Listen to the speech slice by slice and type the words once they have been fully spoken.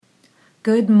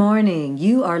Good morning.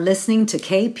 You are listening to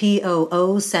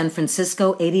KPOO San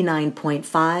Francisco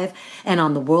 89.5 and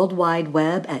on the World Wide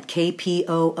Web at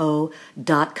kpoo.com.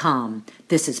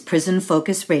 This is Prison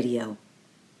Focus Radio.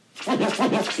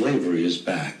 Slavery is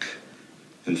back.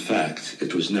 In fact,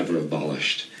 it was never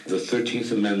abolished. The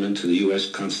 13th Amendment to the U.S.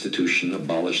 Constitution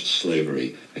abolished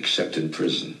slavery, except in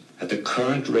prison. At the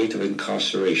current rate of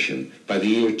incarceration, by the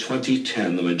year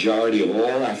 2010, the majority of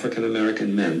all African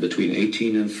American men between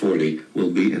 18 and 40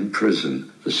 will be in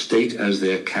prison, the state as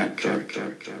their captor.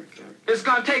 It's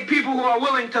going to take people who are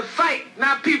willing to fight,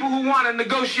 not people who want to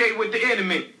negotiate with the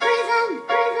enemy. Prison.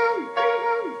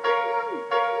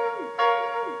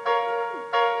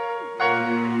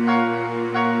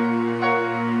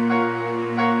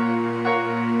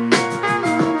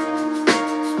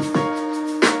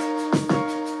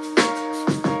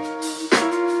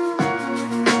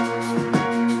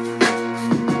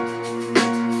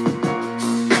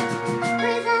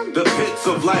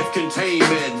 Life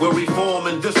containment, where reform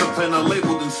and discipline are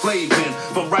labeled enslavement.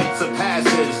 From rites of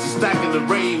passage to stacking the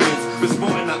raiments,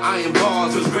 sporting the iron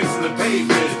bars, just gracing the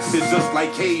pavement. It's just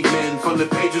like cavemen from the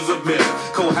pages of myth,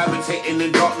 cohabitating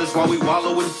in darkness while we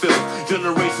wallow in filth.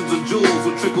 Generations of jewels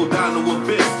will trickle down to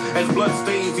abyss as blood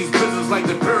stains these prisons like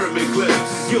the pyramid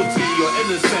glyphs. Guilty or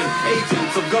innocent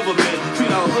agents of government treat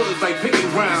our hoods like picking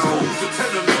ground. Schools to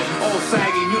tenement, all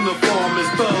sagging uniform as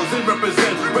thugs. They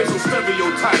represent racial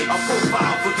stereotypes. A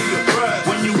profile for the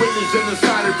oppressed. When you witness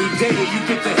genocide every day, you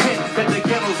get the hint that the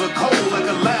ghettos are cold like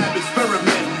a lab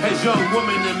experiment. As young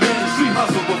women and men street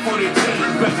hustle before they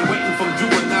 10, graduating from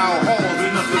juvenile halls,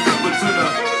 enough to remember to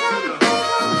the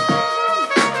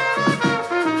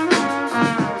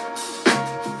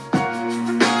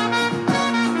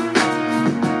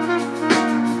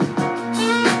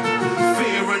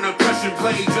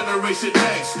play Generation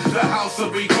X. The house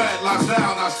of regret locks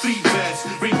down our street vets.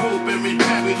 Regroup and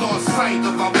repent, we lost sight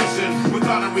of our mission.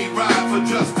 Without a ride for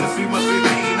justice, we must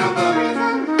remain on the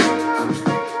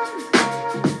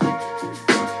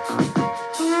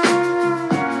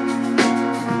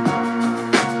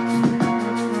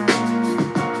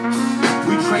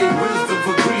we trade wisdom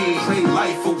for greed, trade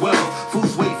life for wealth.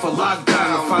 Fools wait for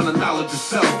lockdown, find the knowledge of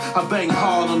self. I bang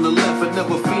hard on the left and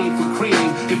never fiend for cream.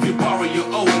 If you borrow, you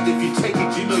owe it. If you take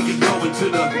it, you know you're going to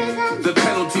the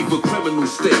penalty for criminal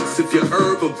states. If you're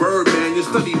herb or bird, man, you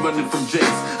study running from jakes.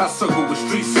 I circle with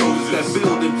street soldiers that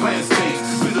build and plant states.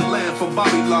 Be the land for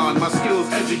Babylon, my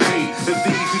skills educate. In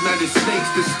these United States,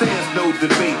 there stands no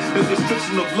debate. The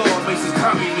restriction of law makes us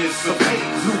communists of hate.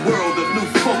 New world, a new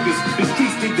focus. The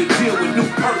streets need to deal with new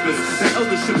purpose. The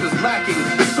eldership is lacking.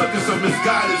 The circus of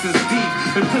misguidance is deep.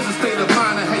 In prison state of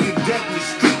mind, I have you dead in the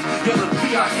street. Yelling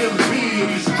PIMB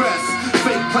and you stress.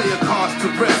 Fake player cards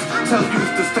to rest. Tell youth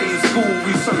to stay in school,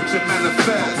 research and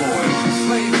manifest.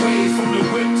 Slave ways from the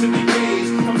whip to the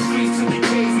gaze. From streets to the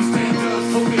caves, we stand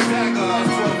judge, poking dagger.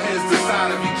 12 heads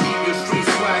decide if you keep your street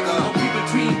swagger. Don't be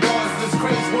between bars, this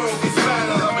crazy world gets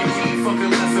fatter. I'm a key fucking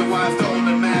lesson, wise don't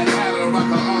the mad hatter. Rock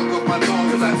a hog up my dog,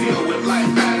 cause I deal with life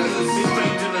matters. It's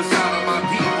strange in the side of my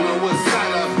people and what's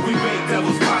sadder. We make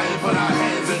devils pie and put our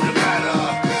hands in the batter.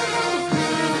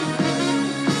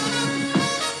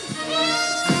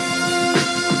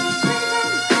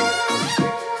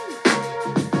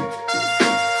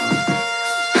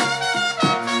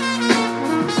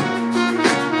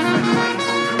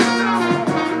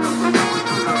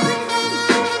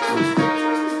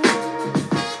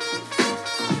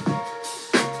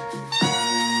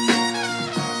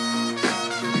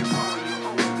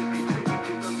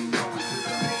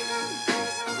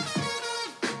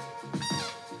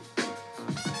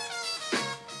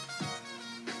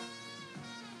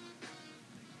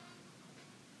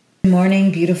 Good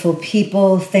morning, beautiful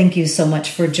people. Thank you so much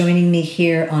for joining me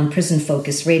here on Prison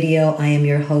Focus Radio. I am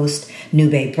your host,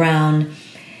 Nube Brown,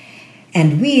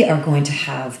 and we are going to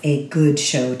have a good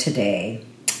show today.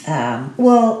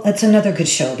 Well, it's another good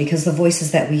show because the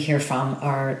voices that we hear from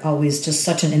are always just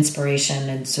such an inspiration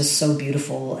and just so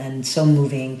beautiful and so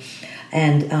moving.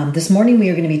 And this morning we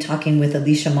are going to be talking with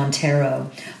Alicia Montero.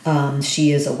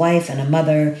 She is a wife and a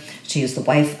mother. She is the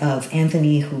wife of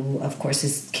Anthony, who, of course,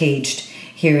 is caged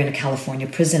here in a California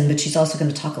prison, but she's also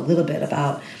going to talk a little bit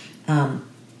about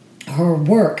her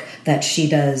work that she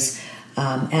does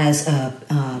as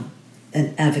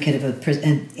an advocate of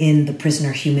in the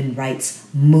prisoner human rights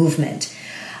movement.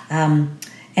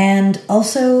 And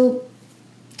also,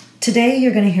 today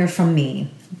you're going to hear from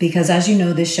me, because as you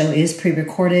know, this show is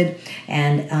pre-recorded,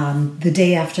 and the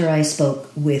day after I spoke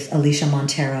with Alicia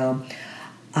Montero,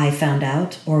 I found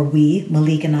out, or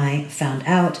Malik and I found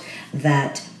out,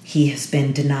 that he has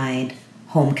been denied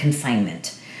home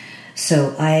confinement.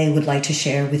 So I would like to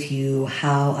share with you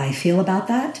how I feel about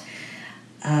that.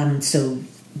 So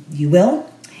you will.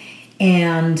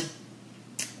 And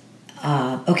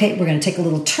okay, we're going to take a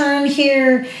little turn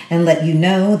here and let you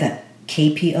know that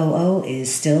KPOO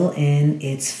is still in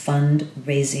its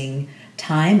fundraising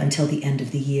time until the end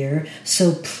of the year.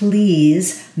 So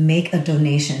please make a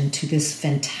donation to this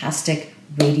fantastic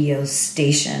radio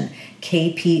station,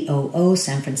 KPOO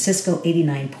San Francisco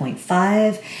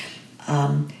 89.5.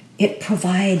 It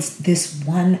provides this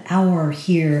 1 hour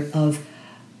here of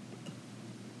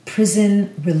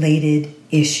prison-related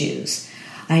issues.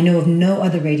 I know of no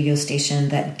other radio station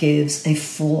that gives a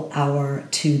full hour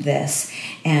to this.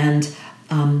 And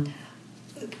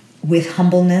with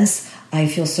humbleness, I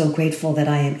feel so grateful that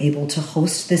I am able to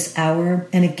host this hour.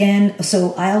 And again,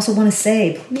 so I also want to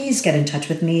say, please get in touch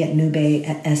with me at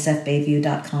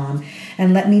newbay@sfbayview.com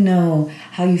and let me know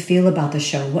how you feel about the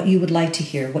show, what you would like to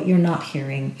hear, what you're not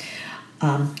hearing.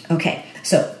 Okay,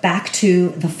 so back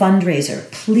to the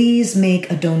fundraiser. Please make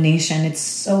a donation. It's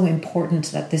so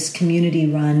important that this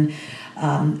community-run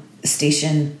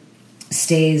station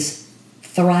stays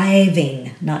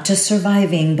thriving, not just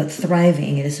surviving, but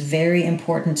thriving. It is very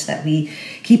important that we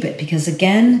keep it because,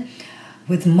 again,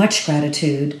 with much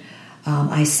gratitude,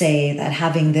 I say that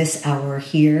having this hour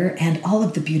here and all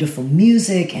of the beautiful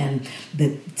music and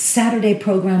the Saturday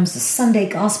programs, the Sunday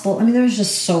gospel, I mean, there's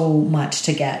just so much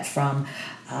to get from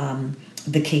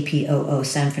the KPOO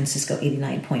San Francisco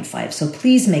 89.5. So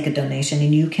please make a donation,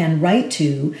 and you can write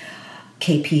to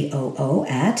KPOO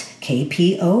at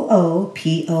KPOO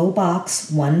P.O. Box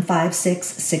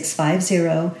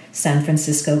 156650, San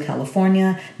Francisco,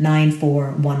 California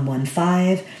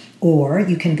 94115. Or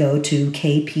you can go to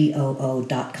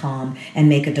kpoo.com and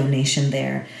make a donation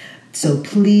there. So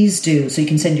please do. So you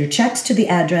can send your checks to the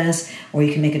address, or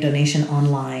you can make a donation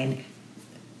online.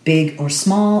 Big or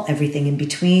small, everything in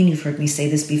between. You've heard me say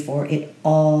this before. It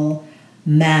all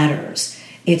matters.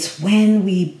 It's when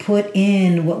we put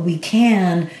in what we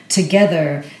can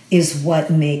together is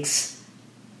what makes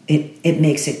it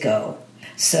makes it go.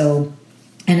 So,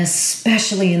 and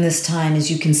especially in this time, as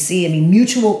you can see, I mean,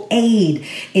 mutual aid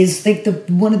is like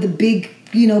one of the big,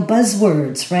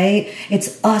 buzzwords, right?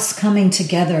 It's us coming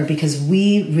together because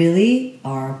we really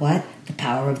are what? The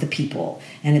power of the people.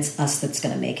 And it's us that's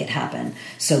going to make it happen.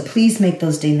 So please make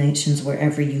those donations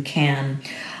wherever you can.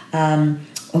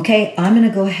 Okay, I'm going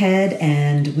to go ahead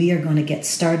and we are going to get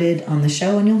started on the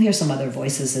show, and you'll hear some other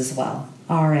voices as well.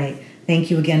 All right.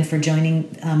 Thank you again for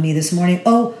joining me this morning.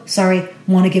 Oh, sorry.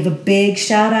 Want to give a big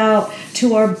shout out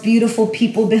to our beautiful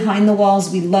people behind the walls.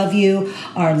 We love you,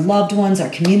 our loved ones, our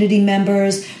community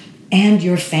members, and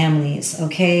your families,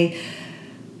 okay?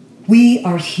 We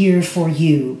are here for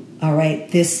you, all right?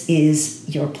 This is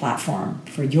your platform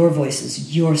for your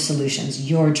voices, your solutions,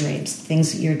 your dreams,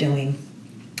 things that you're doing.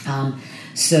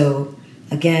 So,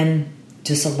 again,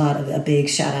 just a big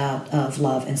shout out of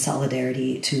love and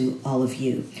solidarity to all of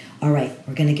you. All right,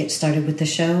 we're going to get started with the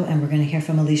show, and we're going to hear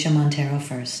from Alicia Montero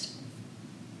first.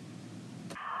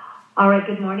 All right,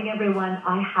 good morning, everyone.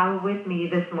 I have with me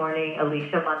this morning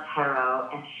Alicia Montero,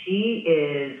 and she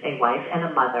is a wife and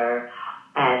a mother,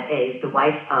 and the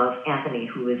wife of Anthony,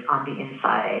 who is on the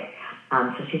inside.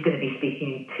 So she's going to be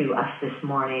speaking to us this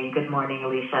morning. Good morning,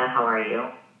 Alicia. How are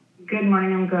you? Good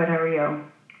morning. I'm good. How are you?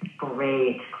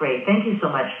 Great. Thank you so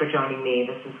much for joining me.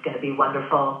 This is going to be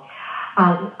wonderful.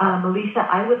 Alicia,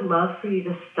 I would love for you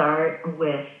to start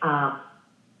with, why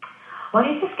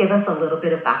don't you just give us a little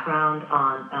bit of background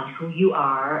on who you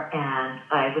are, and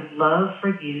I would love for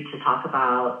you to talk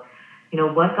about,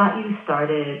 what got you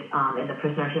started in the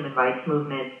prisoner human rights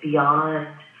movement beyond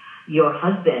your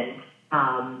husband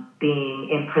being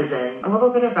in prison. A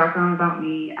little bit of background about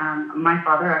me. My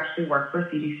father actually worked for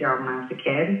CDCR when I was a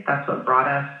kid. That's what brought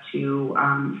us to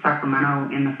Sacramento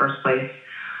in the first place.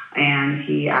 And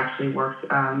he actually worked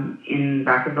in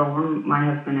Vacaville, where my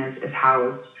husband is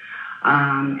housed.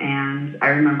 And I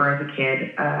remember as a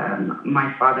kid,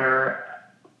 my father,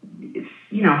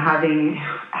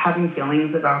 having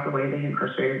feelings about the way the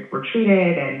incarcerated were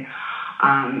treated, and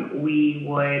we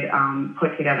would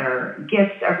put together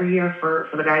gifts every year for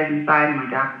the guys inside, and my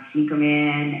dad would sneak them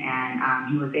in, and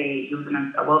he was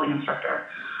a welding instructor.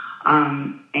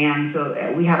 And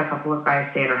so we had a couple of guys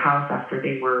stay at our house after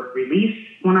they were released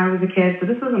when I was a kid. So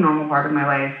this was a normal part of my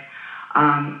life.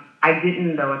 I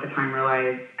didn't, though, at the time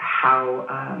realize how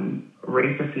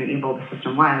racist and evil the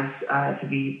system was, to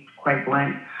be quite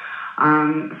blunt.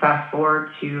 Fast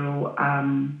forward to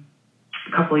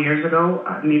a couple of years ago,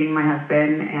 meeting my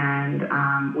husband,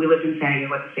 and we lived in San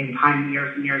Diego at the same time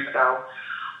years and years ago.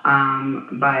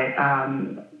 But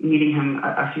meeting him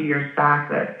a few years back,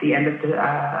 at the end of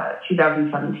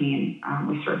 2017,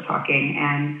 we started talking,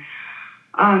 and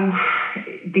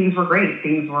things were great.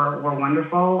 Things were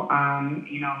wonderful.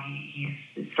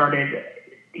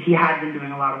 He had been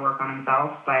doing a lot of work on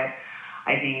himself, but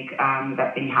I think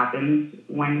that thing happens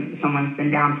when someone's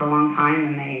been down for a long time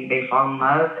and they fall in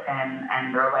love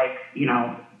and they're like,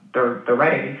 they're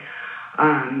ready.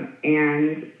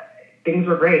 And things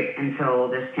were great until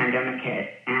this pandemic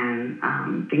hit,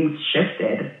 and things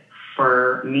shifted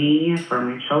for me, for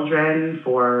my children,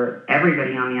 for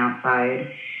everybody on the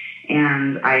outside.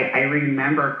 And I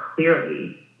remember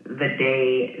clearly the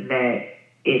day that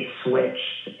it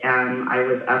switched. I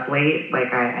was up late,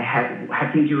 like I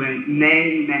had been doing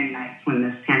many, many nights when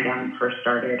this pandemic first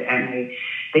started, and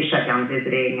they shut down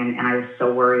visiting, and I was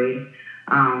so worried.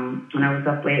 And I was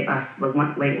up late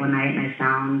one night, and I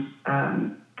found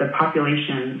the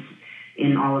populations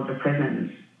in all of the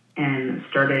prisons, and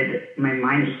my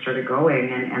mind just started going,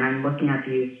 and I'm looking at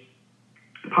these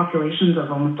populations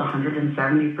of almost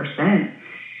 170%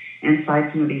 inside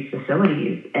some of these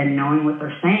facilities, and knowing what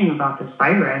they're saying about this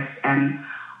virus. And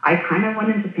I kind of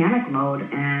went into panic mode,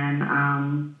 and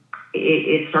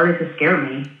it started to scare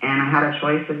me, and I had a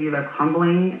choice of either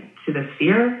crumbling to this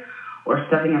fear or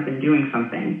stepping up and doing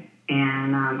something.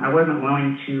 And I wasn't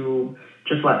willing to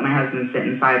just let my husband sit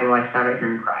inside while I sat out here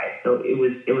and cried. So it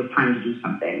was time to do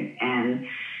something. And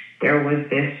there was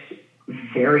this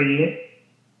very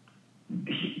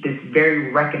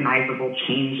recognizable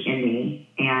change in me,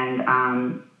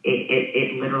 and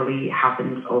it literally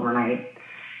happened overnight.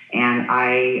 And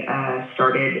I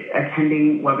started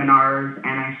attending webinars,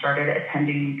 and I started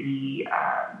attending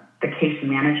the case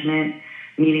management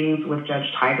meetings with Judge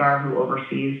Tygar, who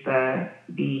oversees the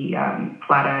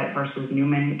Plata versus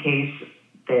Newman case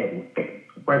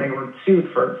where they were sued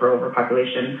for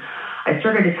overpopulation. I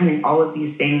started attending all of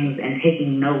these things and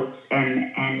taking notes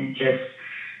and just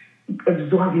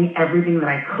absorbing everything that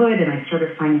I could, and I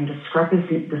started finding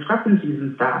discrepancies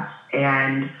and stuff,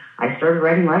 and I started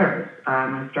writing letters.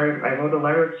 I wrote a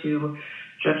letter to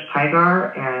Judge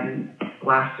Tygar and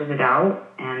blasted it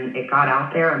out, and it got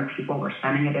out there, and people were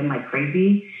sending it in like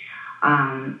crazy.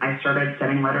 I started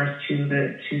sending letters to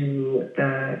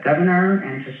the governor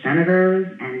and to senators,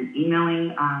 and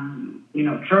emailing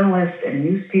journalists and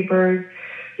newspapers,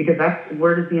 because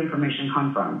where does the information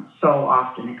come from? So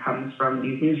often it comes from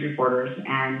these news reporters,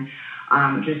 and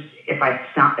just if I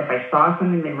saw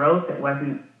something they wrote that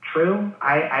wasn't true,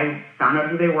 I found out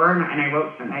who they were, and I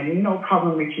wrote them. I had no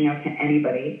problem reaching out to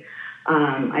anybody.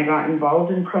 I got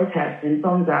involved in protests and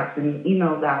phone zaps and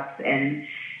email zaps, and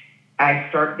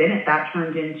that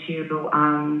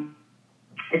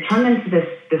turned into this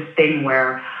thing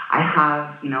where I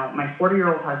have, my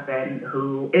 40-year-old husband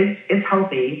who is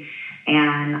healthy,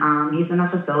 and he's in a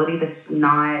facility that's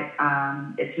not,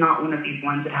 it's not one of these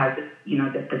ones that has,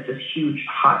 that's this huge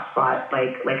hot spot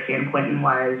like San Quentin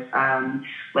was,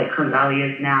 like Kern Valley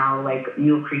is now, like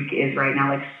Mule Creek is right now,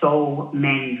 like so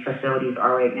many facilities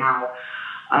are right now.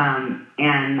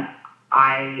 And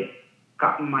I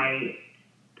got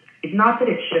it's not that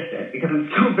it shifted, because I'm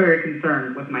still very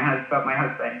concerned with about my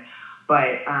husband,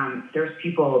 but there's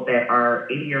people that are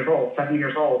 80 years old, 70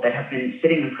 years old, that have been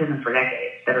sitting in prison for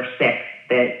decades, that are sick,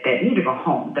 that need to go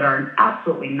home, that are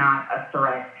absolutely not a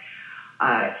threat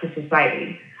to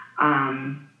society.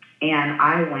 And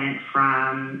I went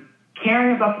from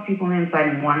caring about the people on the inside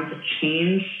and wanting to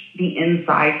change the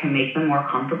inside to make them more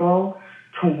comfortable,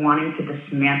 to wanting to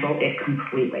dismantle it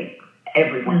completely.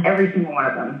 Everyone, every single one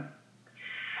of them.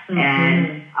 Mm-hmm.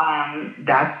 And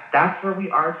that's where we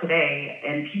are today.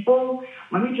 And people,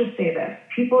 let me just say this,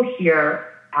 people hear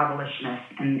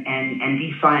abolitionists and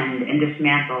defund and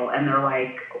dismantle, and they're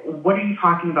like, what are you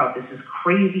talking about? This is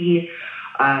crazy.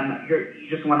 You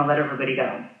just want to let everybody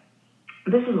go.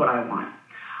 This is what I want.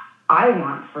 I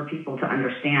want for people to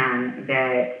understand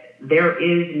that there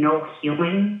is no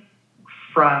healing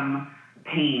from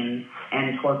pain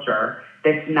and torture.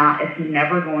 It's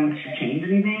never going to change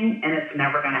anything, and it's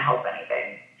never going to help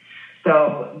anything.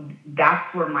 So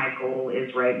that's where my goal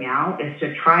is right now, is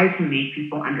to try to make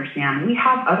people understand we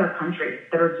have other countries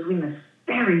that are doing this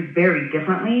very, very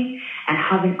differently and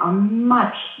having a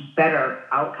much better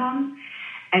outcome.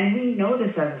 And we know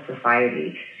this as a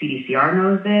society. CDCR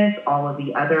knows this. All of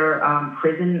the other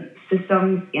prison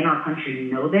systems in our country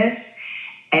know this,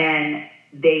 and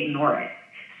they ignore it.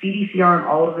 CDCR and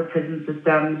all of the prison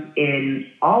systems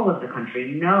in all of the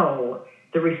country know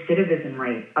the recidivism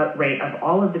rate of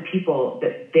all of the people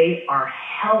that they are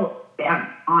hell bent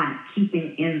on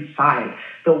keeping inside.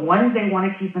 The ones they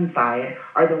want to keep inside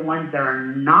are the ones that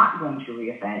are not going to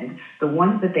reoffend. The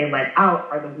ones that they let out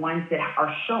are the ones that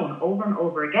are shown over and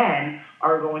over again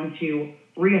are going to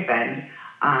reoffend.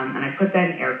 And I put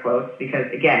that in air quotes because,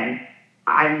 again,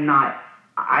 I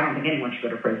don't think anyone should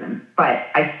go to prison, but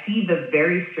I see the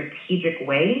very strategic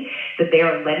way that they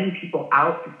are letting people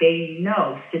out that they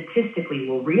know statistically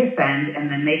will reoffend, and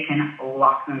then they can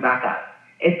lock them back up.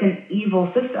 It's an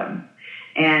evil system.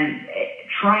 And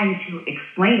trying to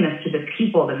explain this to the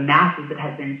people, the masses that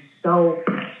have been so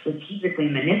strategically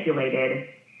manipulated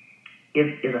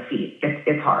is a feat.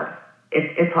 It's hard.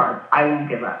 It's hard. I won't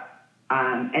give up.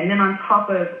 And then on top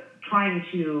of trying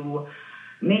to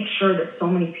make sure that so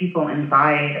many people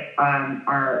inside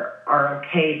are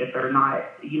okay, that they're not,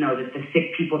 that the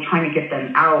sick people, trying to get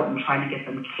them out and trying to get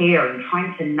them care and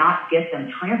trying to not get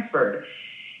them transferred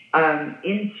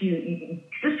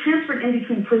transferred in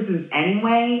between prisons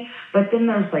anyway. But then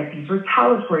there's like these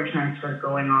retaliatory transfers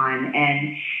going on,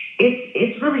 and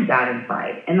it's really bad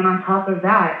inside. And then on top of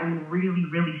that, I'm really,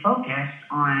 really focused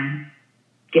on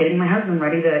getting my husband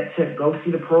ready to go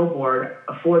see the parole board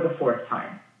for the fourth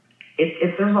time.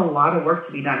 There's a lot of work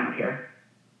to be done out here.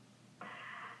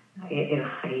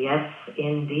 Yes,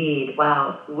 indeed.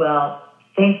 Wow. Well,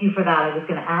 thank you for that. I was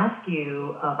going to ask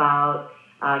you about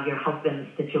your husband's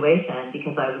situation,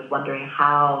 because I was wondering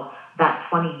how that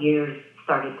 20 years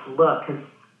started to look, because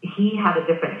he had a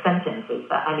different sentence.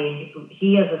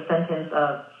 He has a sentence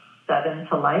of 7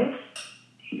 to life.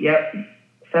 Yep,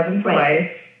 7 to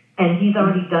life. And he's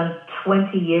already done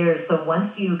 20 years. So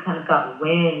once you kind of got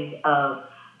wind of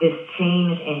this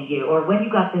change in you, or when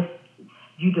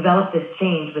you developed this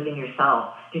change within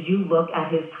yourself, did you look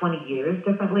at his 20 years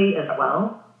differently as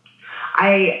well?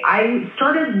 I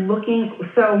started looking,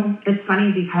 so it's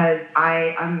funny because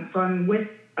I'm with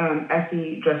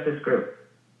SE Justice Group.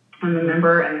 I'm a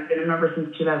member, and I've been a member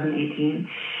since 2018.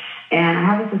 And I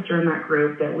have a sister in that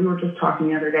group that we were just talking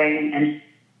the other day,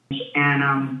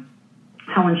 and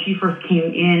how when she first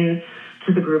came in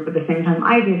to the group at the same time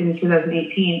I did in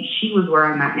 2018, she was where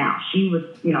I'm at now. She was,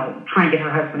 trying to get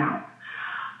her husband out.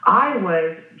 I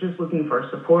was just looking for a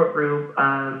support group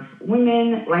of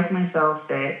women like myself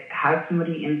that had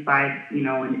somebody inside,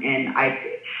 because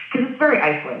it's very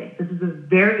isolating. This is a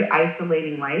very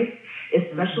isolating life,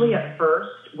 especially at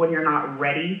first when you're not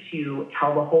ready to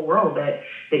tell the whole world that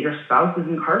your spouse is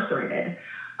incarcerated.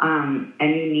 And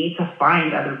you need to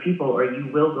find other people or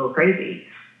you will go crazy.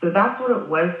 So that's what it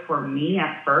was for me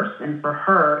at first. And for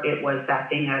her, it was that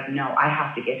thing of, no, I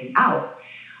have to get him out.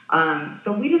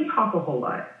 So we didn't talk a whole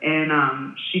lot.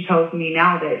 And she tells me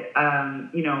now that,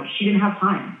 she didn't have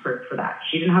time for that.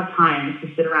 She didn't have time to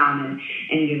sit around and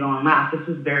giggle and laugh. This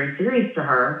was very serious to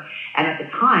her. And at the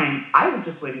time, I was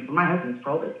just waiting for my husband's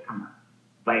parole date to come up.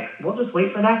 Like, we'll just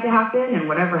wait for that to happen, and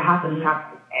whatever happens,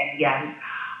 happens. And yes,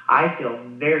 I feel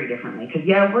very differently because,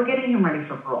 we're getting him ready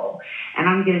for parole. And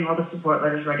I'm getting all the support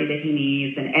letters ready that he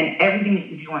needs and everything that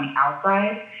he's doing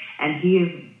outside. And he is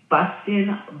busted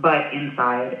butt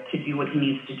inside to do what he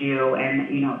needs to do, and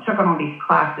took on all these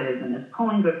classes and is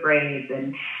pulling good grades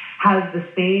and has the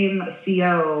same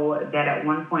CO that at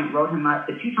one point wrote him up.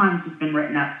 The 2 times he's been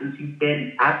written up since he's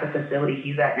been at the facility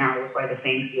he's at now was by the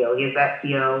same CO. He has that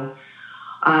CO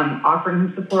offering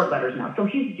him support letters now. So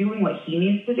he's doing what he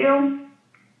needs to do,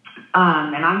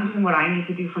 and I'm doing what I need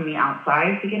to do from the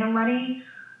outside to get him ready.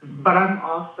 But I'm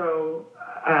also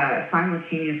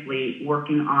simultaneously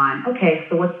working on, okay,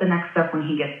 so what's the next step when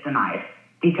he gets denied?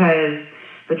 Because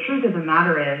the truth of the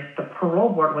matter is the parole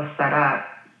board was set up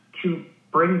to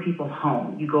bring people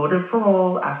home. You go to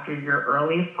parole after your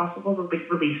earliest possible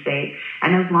release date,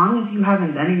 and as long as you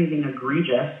haven't done anything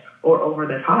egregious or over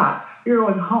the top, you're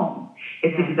going home.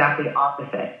 It's exactly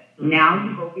opposite. Now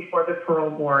you go before the parole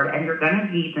board, and you're going to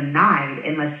be denied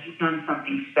unless you've done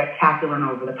something spectacular and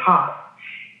over the top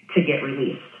to get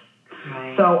released.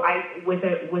 Right. So with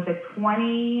a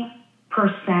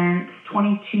 20%,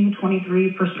 22,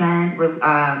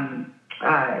 23%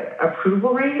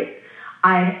 approval rate,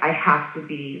 I have to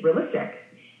be realistic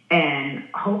and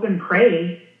hope and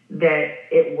pray that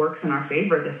it works in our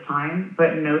favor this time,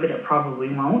 but know that it probably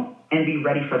won't, and be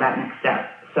ready for that next step.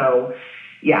 So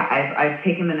I've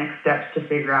taken the next steps to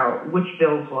figure out which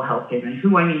bills will help him and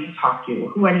who I need to talk to,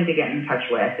 who I need to get in touch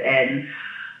with, and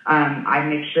I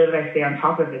make sure that I stay on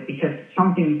top of it because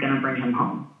something's going to bring him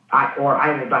home, or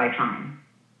I will die trying.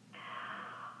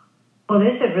 Well,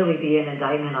 this should really be an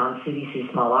indictment on CDC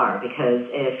small r, because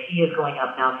if he is going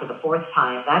up now for the 4th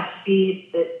time, I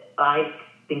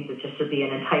think that this should be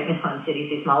an indictment on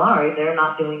CDC small r. They're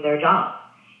not doing their job.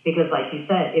 Because like you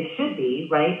said, it should be,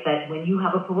 right, that when you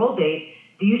have a parole date,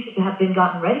 you should have been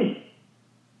gotten ready.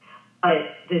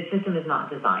 But the system is not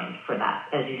designed for that,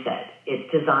 as you said.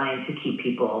 It's designed to keep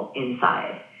people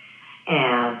inside.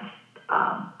 And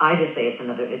I just say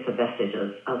it's a vestige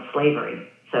of slavery.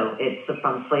 So it's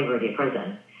from slavery to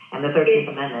prison. And the 13th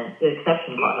Amendment, the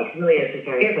exception clause, really is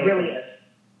very clear. It really is.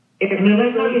 I mean,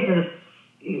 there's no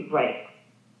reason. Right.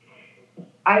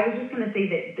 I was just going to say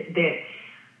that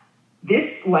this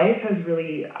life has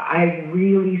really, I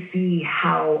really see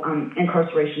how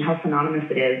incarceration, how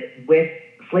synonymous it is with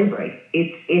slavery.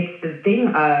 It's the thing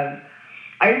of,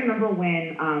 I remember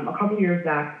when a couple years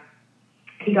back,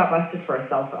 he got busted for a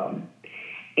cell phone.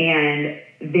 And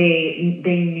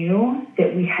they knew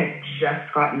that we had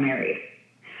just gotten married.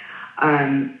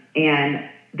 And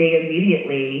they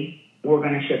immediately were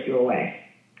going to ship you away,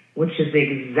 which is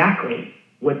exactly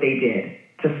what they did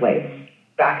to slaves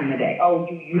back in the day. Oh,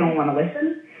 you don't want to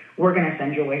listen? We're going to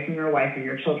send you away from your wife and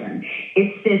your children.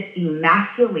 It's this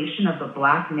emasculation of the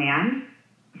black man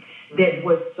that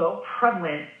was so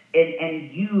prevalent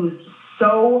and used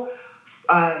so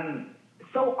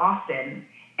often.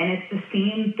 And it's the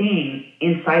same thing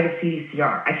inside of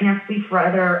CDCR. I can't speak for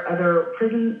other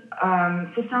prison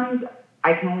systems.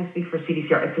 I can only speak for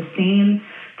CDCR. It's the same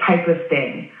type of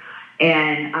thing.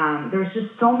 And there's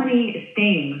just so many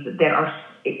things that are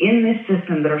in this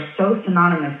system that are so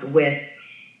synonymous with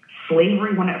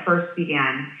slavery when it first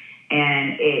began.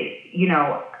 And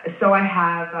so I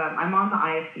have, I'm on the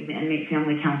IFC, the Inmate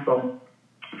Family Council,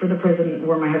 for the prison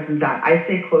where my husband's at. I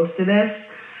stay close to this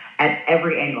at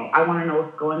every angle. I want to know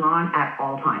what's going on at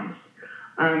all times.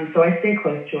 So I stay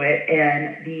close to it.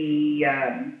 And the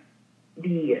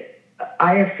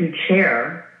IFC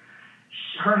chair,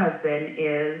 her husband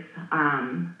is,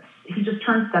 he just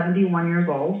turned 71 years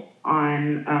old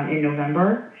in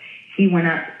November. He went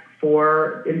up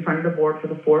in front of the board for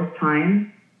the fourth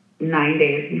time, 9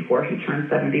 days before he turned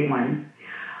 71.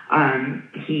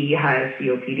 He has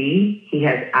COPD, he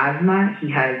has asthma, he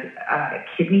has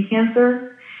kidney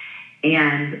cancer,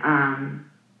 and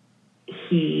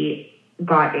he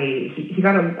had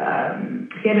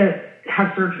to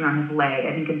have surgery on his leg,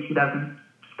 I think in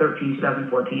 2013,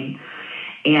 2014.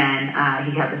 And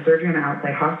he had the surgery in an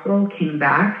outside hospital, came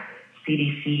back.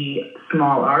 CDC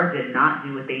small r did not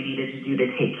do what they needed to do to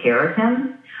take care of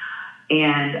him.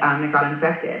 And it got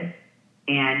infected.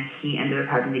 And he ended up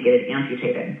having to get it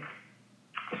amputated.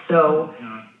 So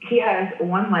he has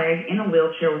one leg in a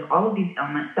wheelchair with all of these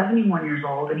ailments, 71 years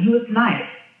old, and he was nice.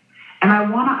 And I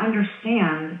want to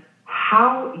understand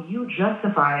how you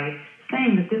justify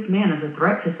saying that this man is a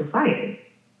threat to society.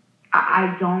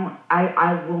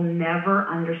 I will never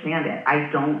understand it. I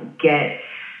don't get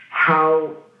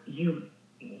how you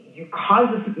cause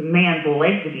this man's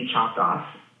leg to be chopped off.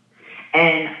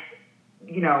 And,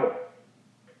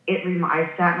 I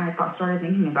sat and I started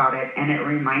thinking about it, and it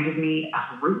reminded me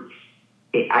of Roots.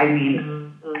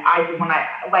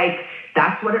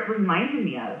 That's what it reminded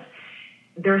me of.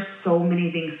 There's so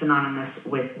many things synonymous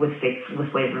with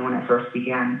slavery when it first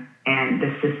began. And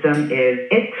the system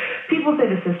people say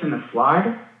the system is flawed.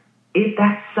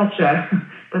 That's such an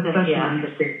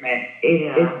understatement.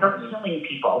 They're killing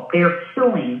people. They're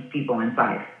killing people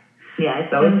inside. Yeah,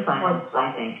 it's genocide,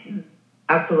 I think.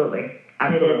 Absolutely.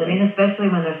 It is. I mean, especially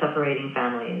when they're separating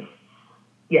families.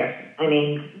 Yes. I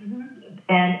mean,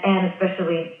 and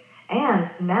especially,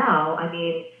 and now, I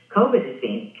mean, COVID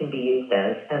can be used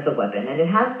as a weapon, and it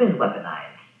has been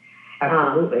weaponized.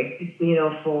 Absolutely.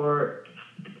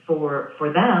 For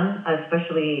them,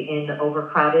 especially in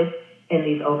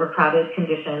these overcrowded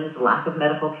conditions, lack of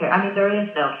medical care. I mean, there is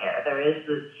no care. There is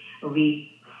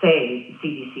we say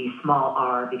CDC small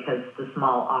r because the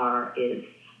small r is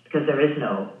because there is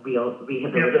no real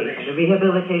rehabilitation. The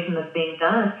rehabilitation that's being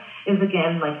done is,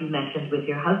 again, like you mentioned with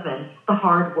your husband, the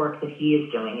hard work that he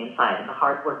is doing inside and the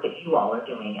hard work that you all are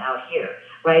doing out here,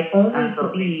 right? Only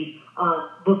to be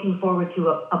looking forward to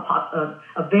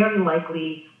a very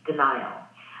likely denial.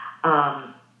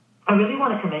 I really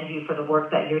want to commend you for the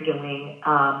work that you're doing.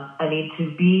 I need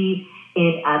to be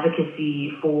in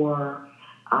advocacy for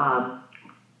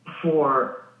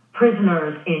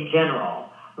prisoners in general,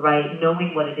 right?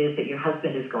 Knowing what it is that your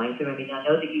husband is going through. I mean, I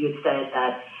know that you had said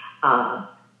that,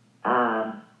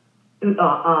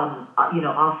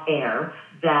 off air,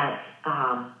 that,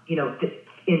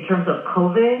 in terms of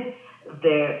COVID,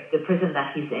 the prison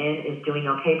that he's in is doing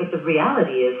okay. But the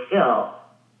reality is still,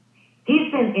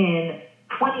 he's been in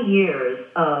 20 years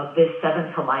of this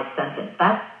 7 to life sentence.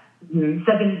 That's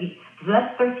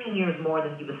 13 years more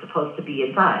than he was supposed to be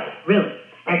inside, really.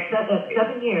 At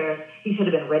 7 years, he should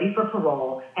have been ready for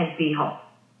parole and be home.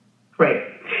 Right.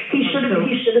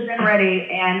 We should have been ready.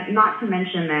 And not to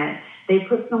mention that they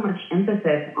put so much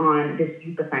emphasis on this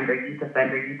youth offender,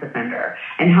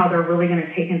 and how they're really going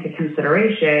to take into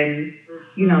consideration,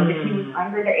 you know, that he was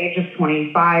under the age of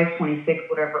 25, 26,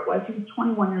 whatever it was. He was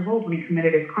 21 years old when he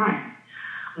committed his crime.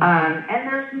 And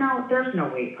there's no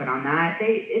weight put on that.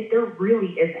 There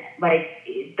really isn't. Like,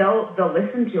 they'll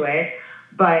listen to it,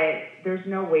 but there's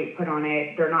no weight put on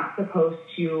it. They're not supposed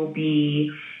to be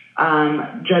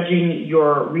judging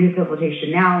your rehabilitation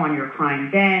now on your crime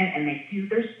then, and they do.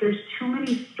 There's too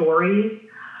many stories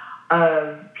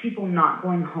of people not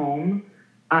going home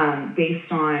based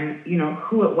on, you know,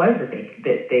 who it was that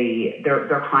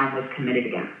their crime was committed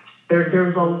against.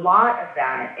 There's a lot of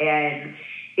that, and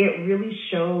it really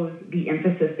shows the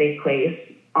emphasis they place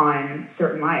on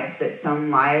certain lives, that some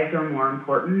lives are more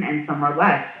important and some are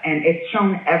less. And it's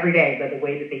shown every day by the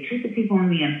way that they treat the people on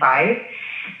the inside,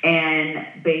 and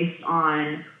based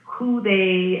on who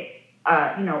they,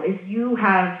 you know, if you've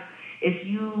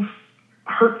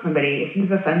hurt somebody, if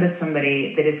you've offended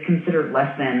somebody that is considered less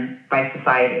than by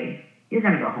society, you're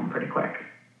going to go home pretty quick,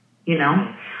 you know?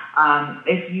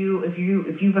 If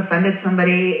you've offended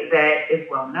somebody that is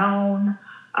well known,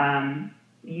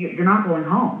 you're not going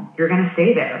home. You're going to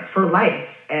stay there for life,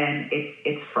 and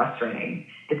it's frustrating.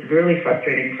 It's really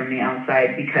frustrating from the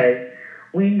outside, because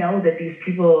we know that these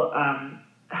people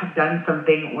have done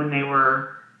something when they were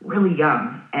really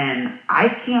young, and I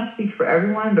can't speak for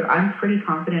everyone, but I'm pretty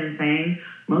confident in saying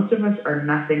most of us are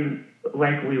nothing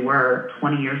like we were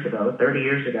 20 years ago, 30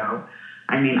 years ago.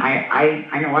 I mean, I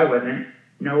know I wasn't.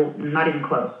 No, not even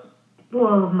close.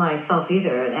 Well, myself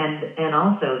either, and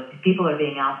also people are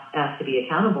being asked to be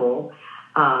accountable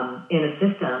in a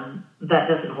system that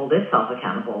doesn't hold itself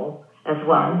accountable as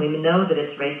well. We know that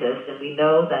it's racist, and we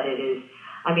know that it is.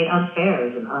 I mean, unfair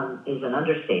is an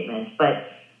understatement, but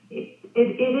it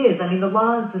is. I mean, the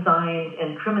law is designed,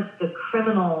 and the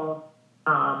criminal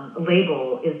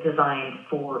label is designed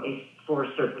for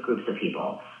certain groups of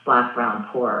people: Black, brown,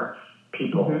 poor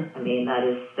people. I mean,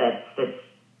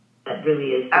 that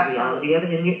really is the reality of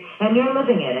it, and you're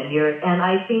living it, and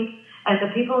I think, and the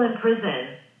people in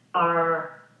prison are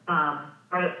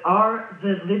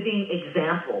the living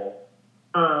example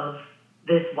of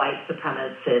this white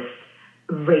supremacist,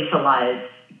 racialized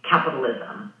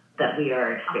capitalism that we are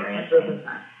experiencing.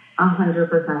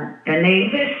 100%. And they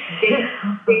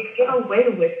get away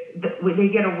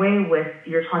with,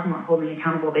 you're talking about holding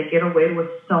accountable, they get away with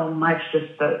so much,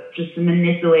 just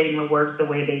manipulating the words the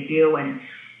way they do, and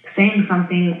saying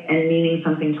something and meaning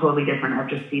something totally different. I've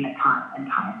just seen it time and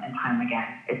time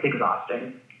again. It's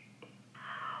exhausting.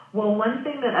 Well, one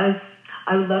thing that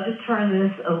I would love to turn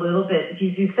this a little bit,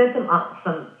 because you said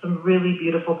some really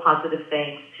beautiful, positive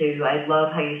things too. I love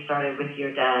how you started with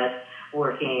your dad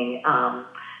working in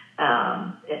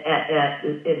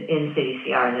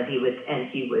CDCR, and that he would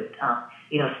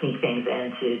sneak things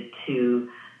in to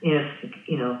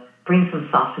bring some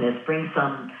softness, bring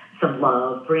some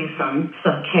love, bring some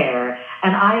care,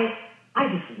 and I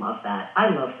just love that. I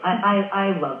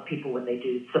love people when they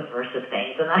do subversive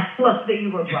things, and I love that you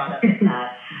were brought up in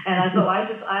that. And so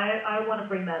I want to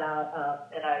bring that out,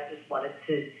 and I just wanted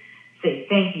to say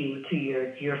thank you to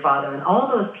your father and all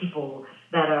those people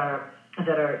that are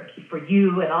for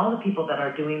you, and all the people that are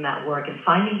doing that work and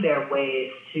finding their ways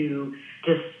to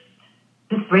just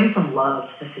bring some love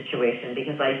to the situation,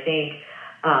 because I think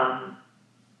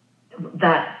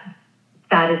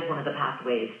that is one of the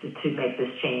pathways to make this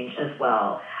change as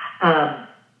well. But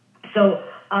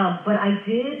I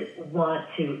did want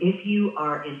to, if you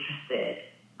are interested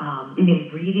in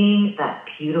reading that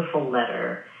beautiful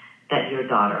letter that your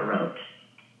daughter wrote.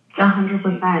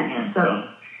 100%. So,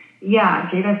 yeah,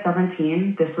 Jada's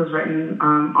 17. This was written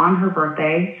on her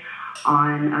birthday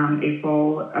on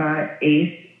April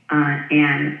 8th.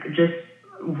 And just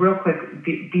real quick,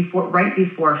 right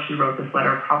before she wrote this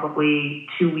letter, probably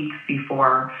 2 weeks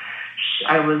before,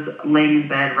 I was laying in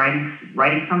bed writing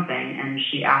something, and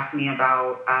she asked me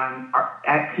about,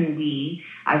 can we,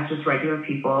 as just regular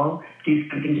people, do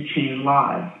something to change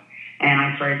laws? And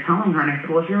I started telling her, and I said,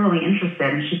 well, if you're really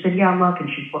interested, and she said, yeah, look, and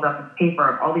she pulled up this paper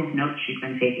of all these notes she's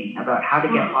been taking about how to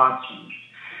get laws changed.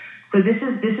 So this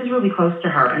is really close to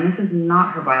her, and this is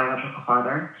not her biological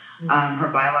father. Her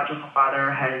biological father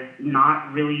has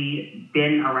not really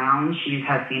been around. She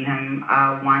has seen him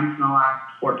once in the last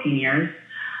 14 years.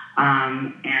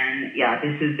 And yeah,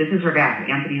 this is her dad.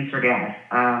 Anthony is her dad,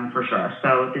 for sure.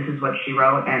 So this is what she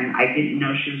wrote, and I didn't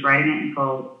know she was writing it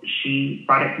until she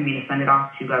brought it to me to send it off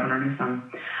to Governor Newsom.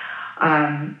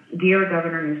 Dear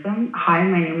Governor Newsom, hi,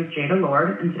 my name is Jada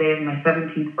Lord, and today is my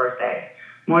 17th birthday.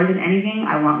 More than anything,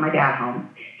 I want my dad home.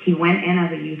 He went in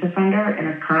as a youth offender and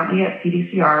is currently at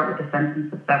CDCR with a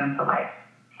sentence of 7 to life.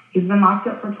 He's been locked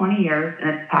up for 20 years, and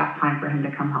it's past time for him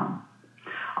to come home.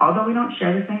 Although we don't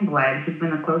share the same blood, he's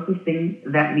been the closest thing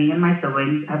that me and my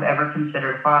siblings have ever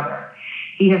considered father.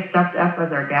 He has stepped up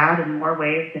as our dad in more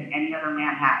ways than any other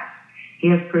man has. He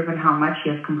has proven how much he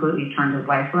has completely turned his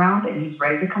life around, and he's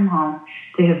ready to come home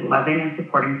to his loving and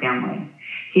supporting family.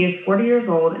 He is 40 years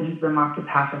old, and he's been locked up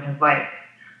half of his life.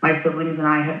 My siblings and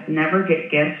I have never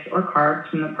get gifts or cards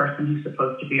from the person who's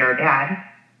supposed to be our dad.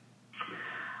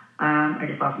 I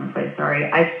just lost my place,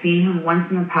 sorry. I've seen him once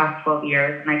in the past 12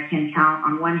 years, and I can count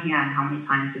on one hand how many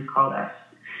times he's called us.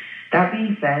 That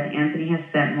being said, Anthony has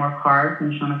sent more cards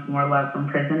and shown us more love from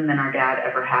prison than our dad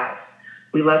ever has.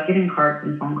 We love getting cards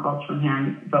and phone calls from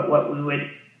him, but what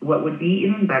would be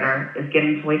even better is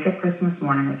getting to wake up Christmas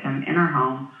morning with him in our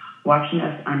home, watching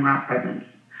us unwrap presents.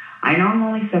 I know I'm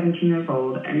only 17 years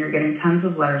old, and you're getting tons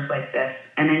of letters like this,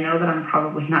 and I know that I'm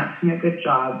probably not doing a good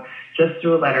job just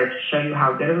through a letter to show you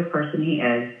how good of a person he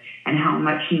is and how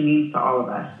much he means to all of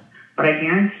us. But I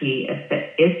guarantee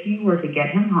if you were to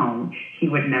get him home, he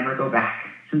would never go back.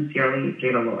 Sincerely,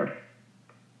 Jada Lord.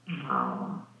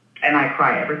 Oh. And I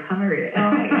cry every time I read it.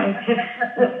 Oh my God.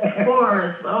 Of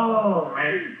course. Oh,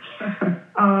 right.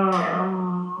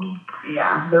 Oh.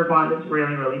 Yeah, their bond is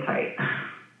really, really tight.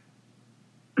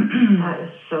 That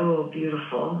is so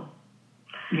beautiful.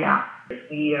 Yeah.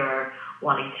 We are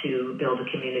wanting to build a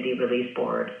community release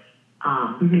board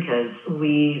because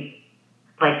we,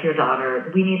 like your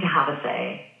daughter, we need to have a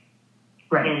say.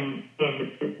 Right. And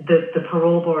the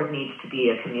parole board needs to be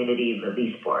a community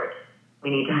release board. We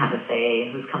need to have a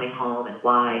say who's coming home and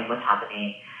why and what's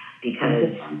happening,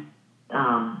 because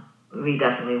we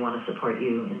definitely want to support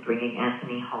you in bringing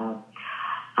Anthony home.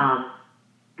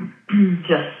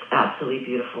 Just absolutely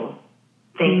beautiful.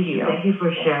 Thank you. Thank you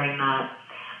for sharing that.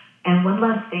 And one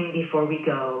last thing before we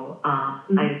go,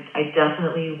 I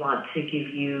definitely want to give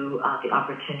you the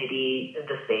opportunity,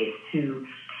 the space to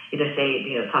either say,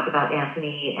 talk about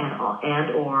Anthony or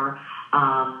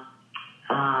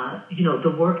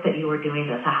the work that you are doing,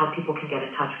 how people can get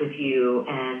in touch with you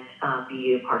and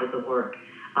be a part of the work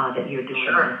that you're doing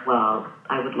as well.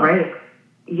 I would love to.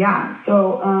 Yeah.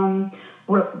 So,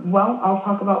 I'll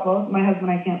talk about both. My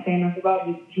husband, I can't say enough about.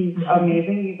 He's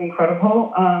amazing. He's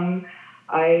incredible.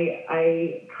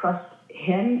 I trust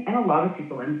him and a lot of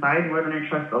people inside more than I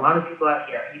trust a lot of people out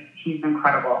here. He's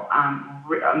incredible.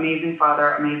 Amazing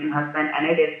father, amazing husband, and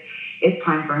it's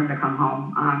time for him to come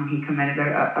home. He committed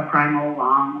a crime a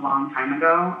long, long time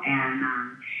ago, and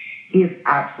he is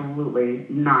absolutely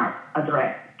not a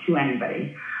threat to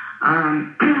anybody.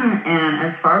 And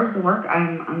as far as the work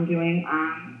I'm doing,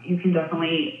 you can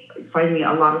definitely find me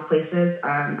a lot of places.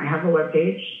 I have a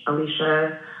webpage,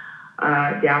 Alicia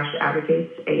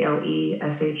Advocates,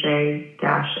 ALESHA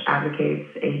Advocates,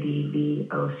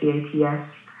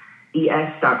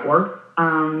 ADVOCATSES.org.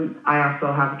 I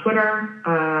also have Twitter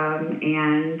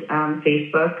and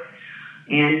Facebook,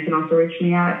 and you can also reach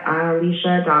me at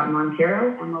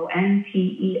alicia.montero,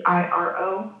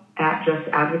 MONTEIRO, at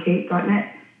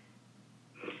justadvocate.net.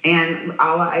 And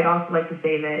I'd also like to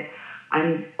say that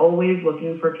I'm always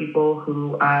looking for people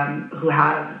who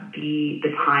have the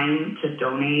time to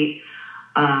donate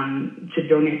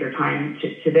their time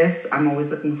to this. I'm always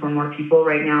looking for more people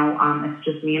right now. It's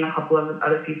just me and a couple of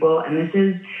other people, and this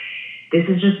is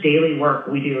just daily work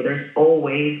we do. There's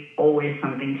always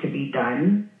something to be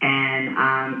done, and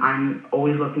I'm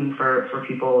always looking for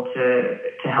people to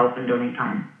help and donate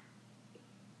time.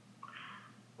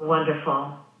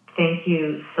 Wonderful. Thank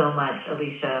you so much,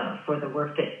 Alicia, for the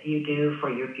work that you do, for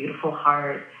your beautiful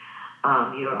heart.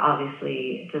 You're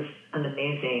obviously just an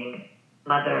amazing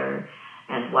mother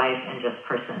and wife and just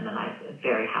person, and I'm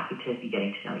very happy to be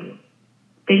getting to know you.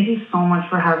 Thank you so much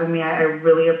for having me. I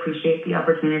really appreciate the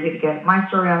opportunity to get my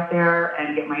story out there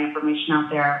and get my information out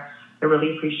there. I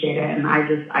really appreciate it, and I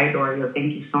adore you.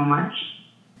 Thank you so much.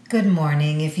 Good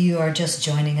morning. If you are just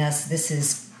joining us, this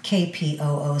is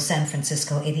KPOO San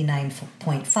Francisco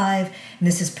 89.5, and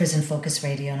this is Prison Focus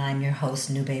Radio, and I'm your host,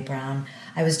 Nube Brown.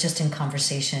 I was just in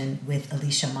conversation with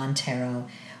Alicia Montero.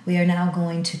 We are now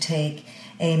going to take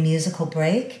a musical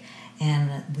break,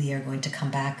 and we are going to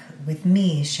come back with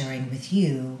me sharing with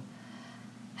you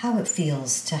how it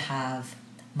feels to have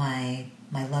my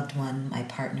loved one, my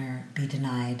partner, be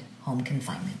denied home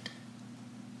confinement.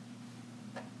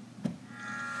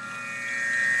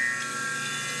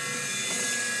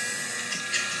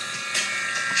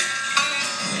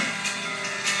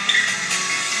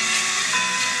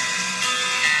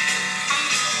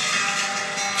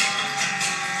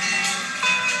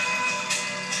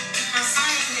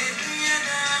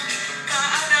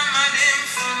 Ka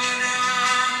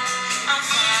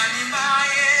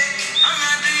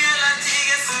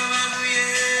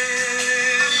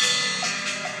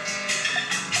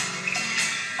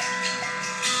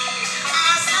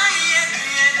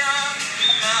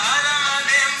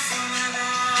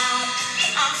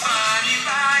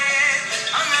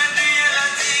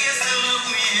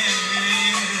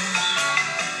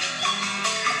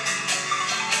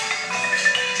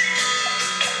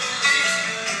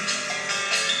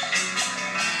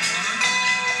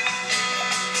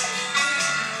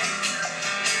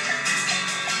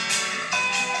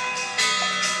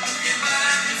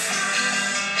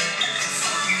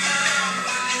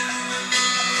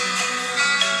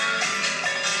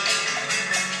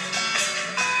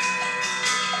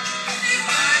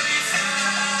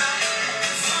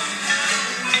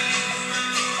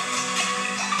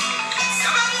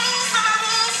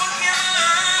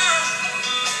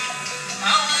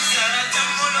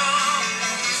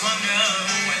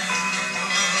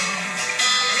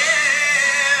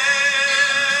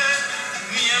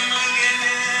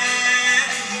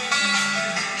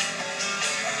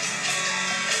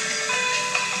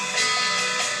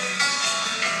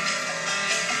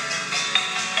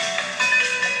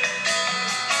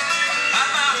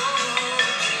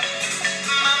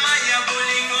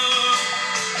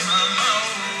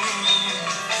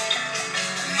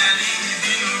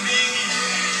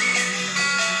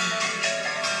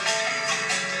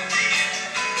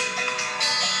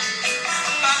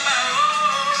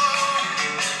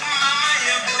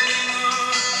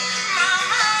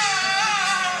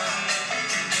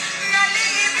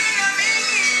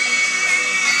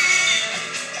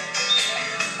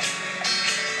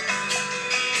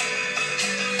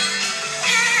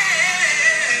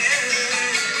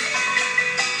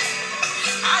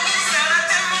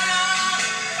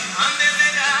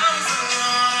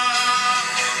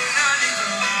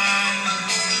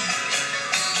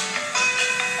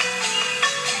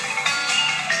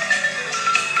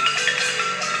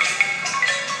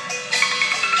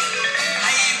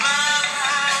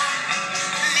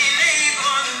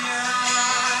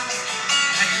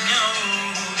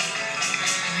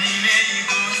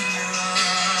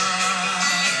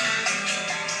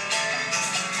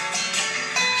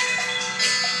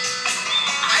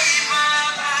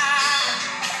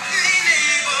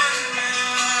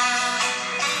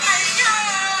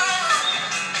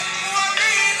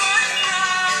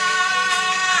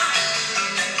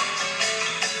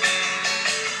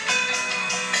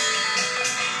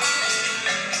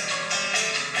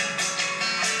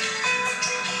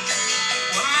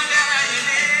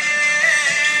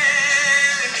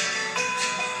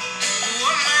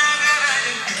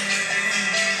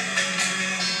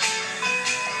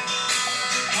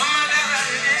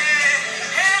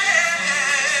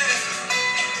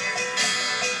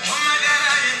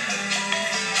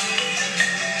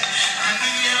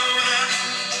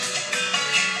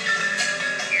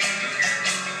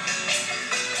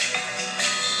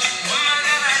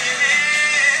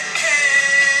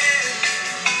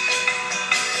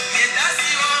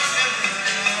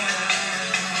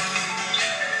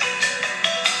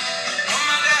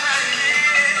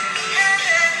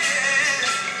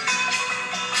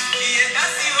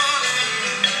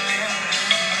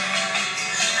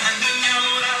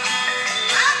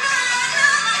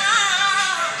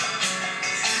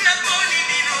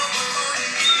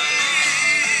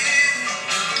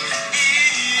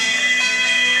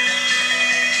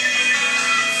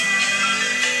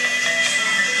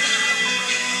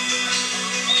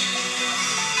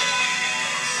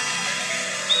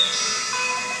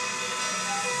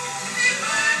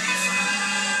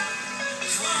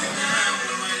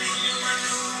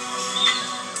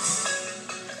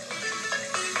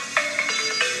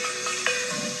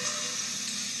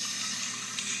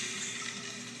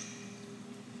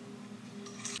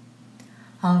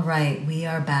All right, we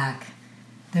are back.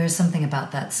 There is something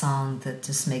about that song that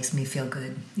just makes me feel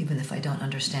good, even if I don't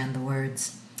understand the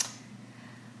words.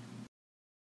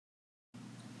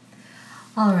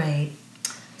 All right,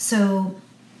 so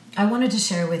I wanted to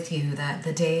share with you that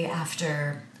the day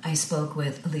after I spoke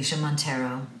with Alicia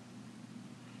Montero,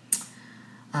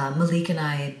 Malik and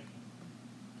I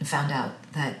found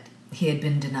out that he had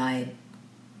been denied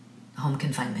home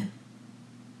confinement.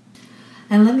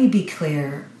 And let me be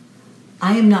clear,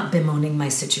 I am not bemoaning my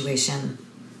situation.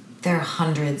 There are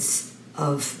hundreds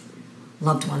of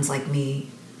loved ones like me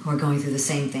who are going through the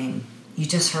same thing. You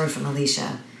just heard from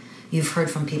Alicia. You've heard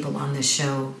from people on this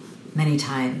show many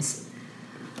times.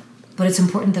 But it's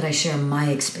important that I share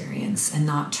my experience and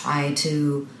not try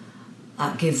to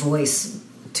give voice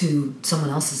to someone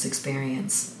else's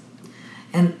experience.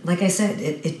 And like I said,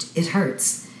 it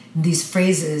hurts. These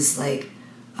phrases like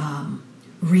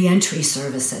reentry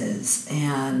services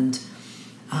and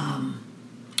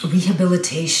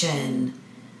rehabilitation,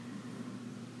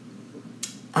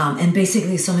 and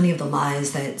basically so many of the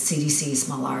lies that CDC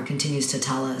small r continues to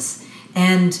tell us,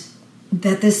 and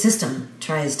that this system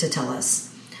tries to tell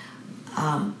us,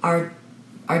 are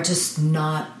just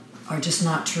not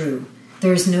true.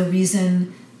 There is no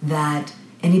reason that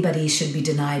anybody should be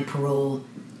denied parole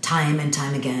time and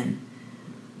time again.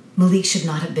 Malik should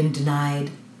not have been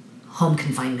denied home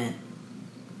confinement.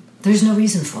 There's no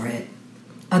reason for it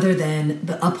other than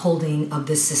the upholding of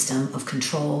this system of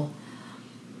control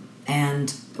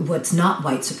and what's not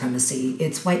white supremacy,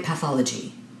 it's white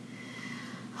pathology.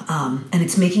 And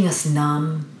it's making us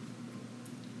numb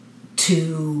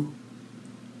to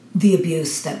the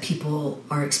abuse that people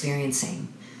are experiencing.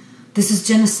 This is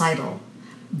genocidal.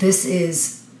 This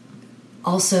is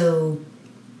also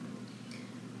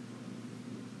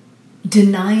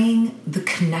denying the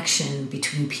connection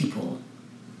between people.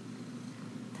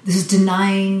 This is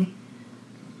denying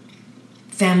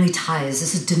family ties.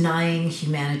 This is denying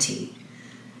humanity.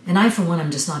 And I, for one,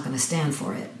 I'm just not going to stand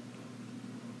for it.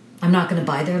 I'm not going to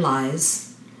buy their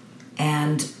lies.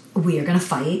 And we are going to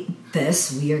fight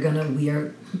this. We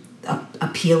are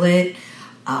appeal it,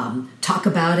 talk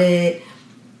about it,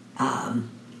 and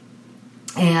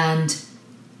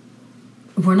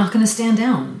we're not going to stand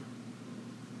down.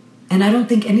 And I don't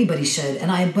think anybody should.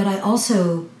 But I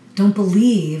also don't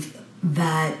believe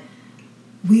that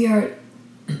we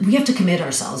have to commit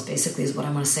ourselves, basically, is what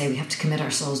I want to say. We have to commit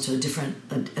ourselves to a different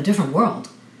world,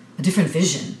 a different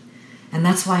vision. And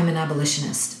that's why I'm an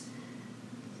abolitionist.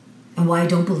 And why I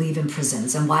don't believe in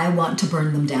prisons, and why I want to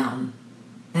burn them down.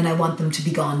 And I want them to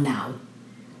be gone now.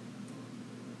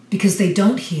 Because they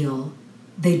don't heal,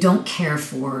 they don't care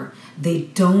for, they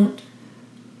don't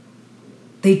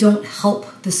help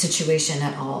the situation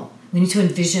at all. We need to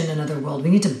envision another world. We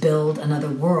need to build another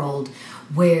world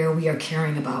where we are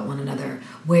caring about one another,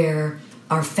 where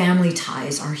our family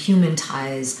ties, our human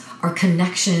ties, our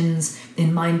connections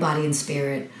in mind, body, and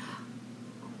spirit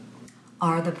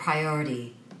are the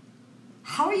priority.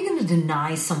 How are you going to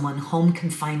deny someone home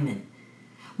confinement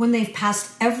when they've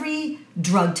passed every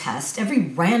drug test, every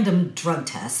random drug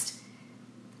test?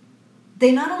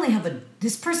 They not only have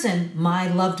this person, my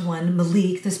loved one,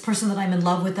 Malik, this person that I'm in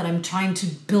love with, that I'm trying to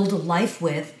build a life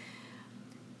with,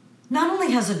 not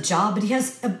only has a job, but he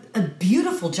has a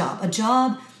beautiful job, a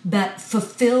job that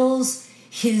fulfills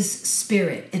his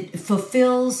spirit. It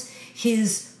fulfills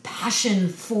his passion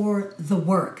for the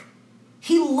work.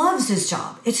 He loves his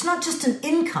job. It's not just an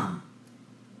income.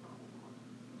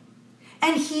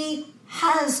 And he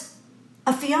has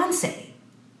a fiance.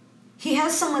 He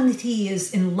has someone that he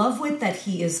is in love with, that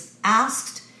he is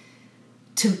asked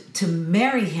to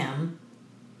marry him,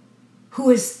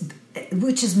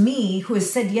 which is me, who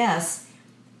has said yes,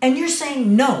 and you're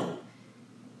saying no.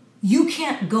 You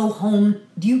can't go home.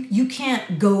 You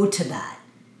can't go to that.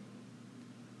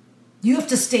 You have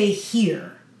to stay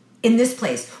here in this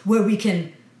place where we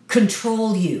can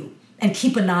control you and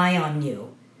keep an eye on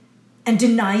you and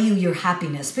deny you your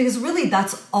happiness, because really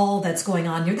that's all that's going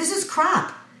on here. This is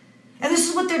crap. And this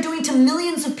is what they're doing to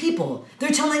millions of people.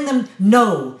 They're telling them,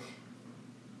 no,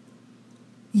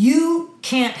 you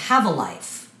can't have a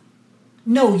life.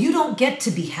 No, you don't get to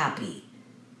be happy.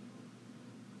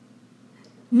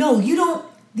 No, you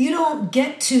don't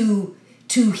get to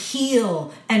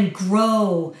heal and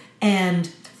grow and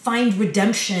find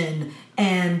redemption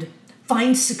and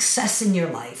find success in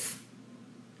your life.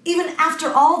 Even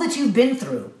after all that you've been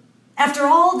through, after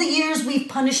all the years we've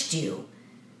punished you.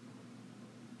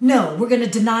 No, we're going to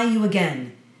deny you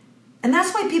again. And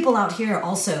that's why people out here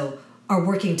also are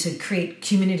working to create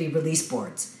community release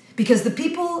boards. Because the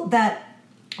people that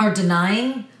are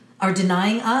denying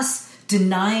us,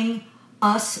 denying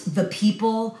us, the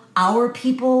people, our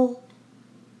people,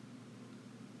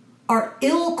 are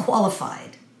ill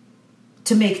qualified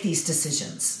to make these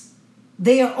decisions.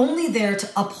 They are only there to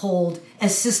uphold a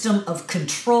system of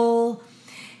control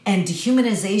and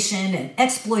dehumanization and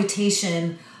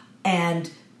exploitation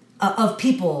and of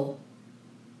people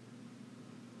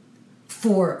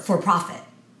for profit.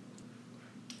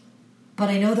 But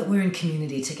I know that we're in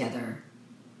community together.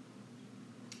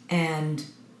 And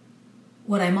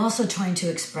what I'm also trying to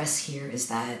express here is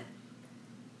that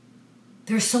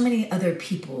there are so many other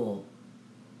people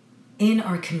in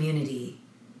our community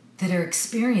that are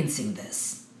experiencing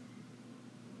this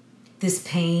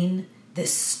pain,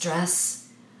 this stress,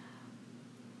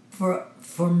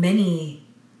 for many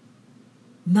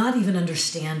not even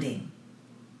understanding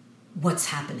what's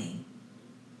happening.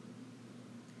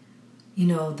 You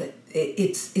know, that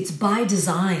it's by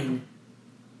design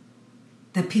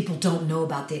that people don't know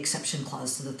about the exception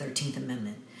clause to the 13th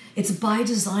Amendment. It's by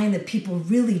design that people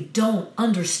really don't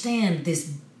understand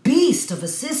this beast of a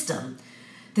system,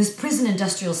 this prison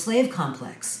industrial slave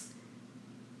complex.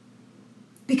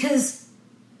 Because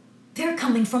they're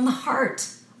coming from the heart.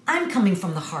 I'm coming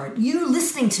from the heart. You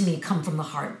listening to me come from the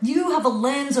heart. You have a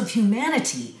lens of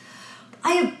humanity.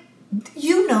 There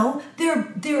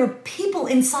are people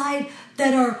inside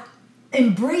that are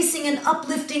embracing and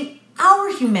uplifting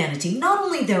our humanity, not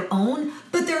only their own,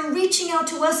 but they're reaching out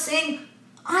to us saying,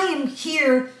 I am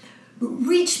here,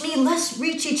 reach me, let's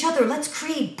reach each other, let's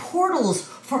create portals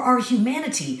for our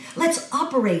humanity, let's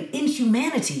operate in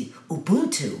humanity,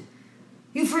 Ubuntu.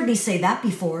 You've heard me say that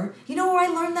before. You know where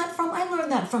I learned that from? I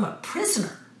learned that from a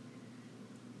prisoner.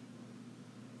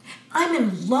 I'm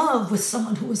in love with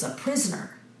someone who was a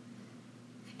prisoner,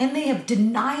 and they have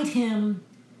denied him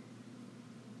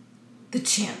the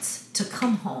chance to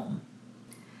come home.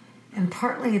 And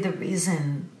partly the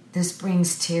reason this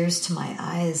brings tears to my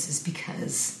eyes is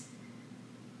because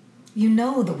you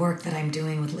know the work that I'm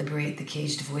doing with Liberate the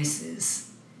Caged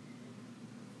Voices.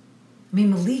 I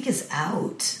mean, Malik is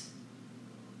out.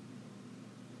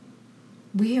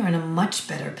 We are in a much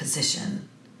better position.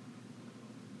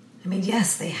 I mean,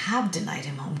 yes, they have denied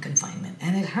him home confinement,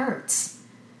 and it hurts.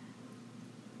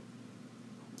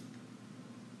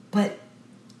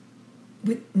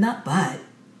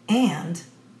 And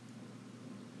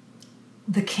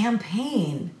the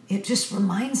campaign, it just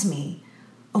reminds me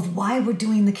of why we're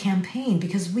doing the campaign,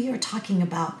 because we are talking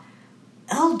about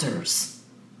elders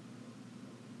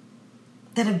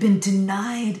that have been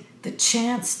denied the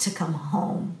chance to come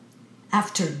home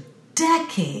after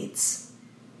decades.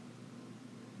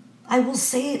 I will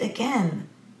say it again,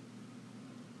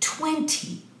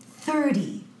 20,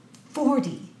 30,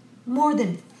 40, more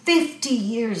than 50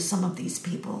 years some of these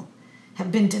people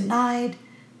have been denied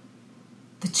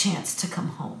the chance to come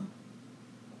home.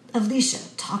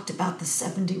 Alicia talked about the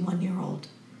 71-year-old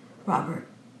Robert.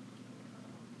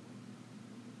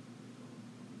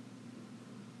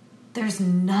 There's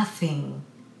nothing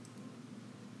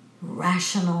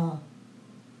rational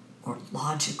or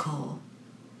logical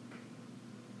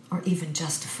or even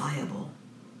justifiable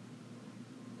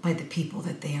by the people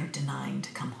that they are denying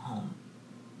to come home.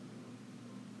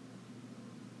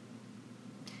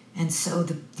 And so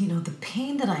the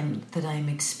pain that I'm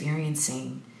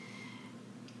experiencing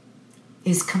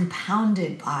is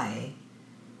compounded by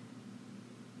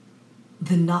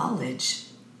the knowledge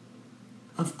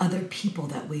of other people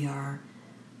that we are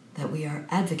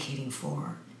advocating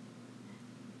for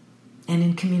and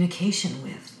in communication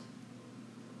with.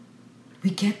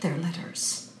 We get their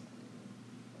letters.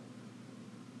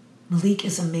 Malik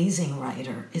is an amazing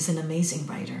writer.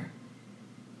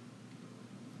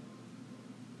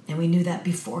 And we knew that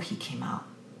before he came out.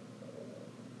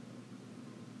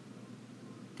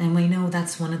 And we know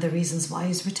that's one of the reasons why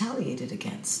he's retaliated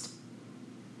against.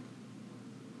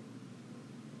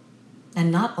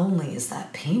 And not only is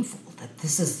that painful, that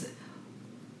this is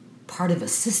part of a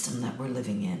system that we're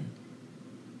living in,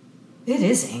 it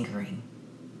is angering.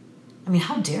 I mean,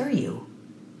 how dare you?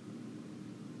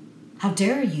 How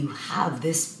dare you have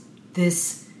this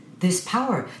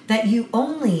power that you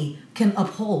only can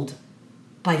uphold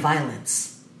by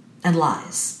violence and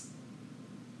lies?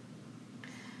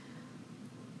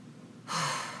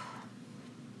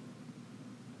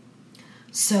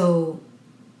 So,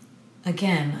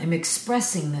 again, I'm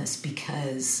expressing this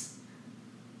because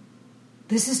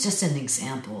this is just an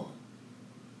example.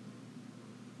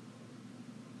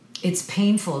 It's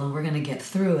painful and we're going to get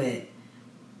through it.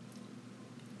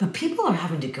 But people are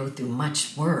having to go through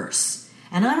much worse.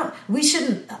 And I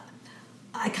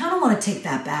kind of want to take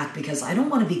that back because I don't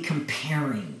want to be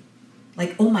comparing.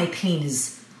 Like, oh, my pain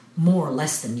is more or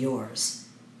less than yours.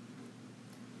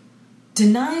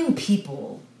 denying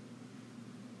people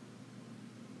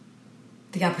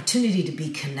the opportunity to be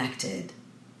connected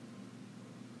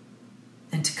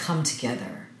and to come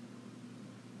together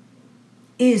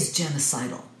is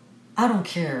genocidal. I don't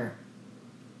care.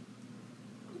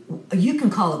 You can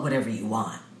call it whatever you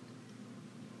want,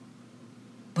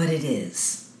 but it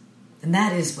is. And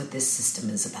that is what this system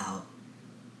is about.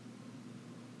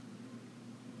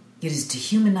 It is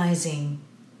dehumanizing,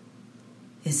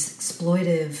 it's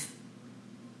exploitive,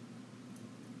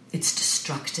 it's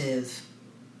destructive,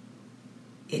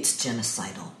 it's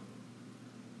genocidal.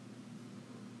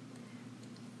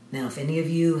 Now, if any of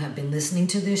you have been listening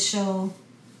to this show,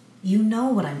 you know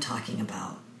what I'm talking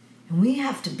about. And we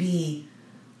have to be,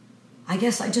 I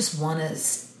guess I just want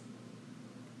us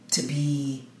to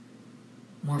be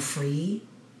more free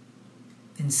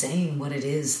in saying what it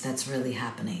is that's really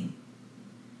happening.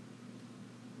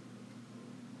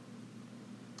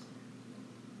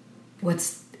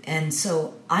 And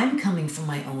so I'm coming from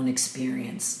my own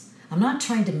experience. I'm not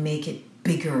trying to make it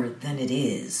bigger than it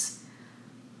is.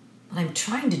 What I'm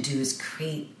trying to do is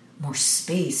create more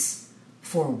space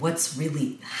for what's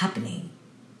really happening.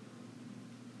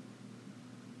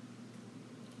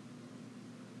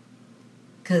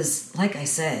 Because, like I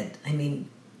said,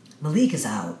 Malik is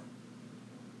out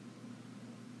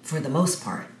for the most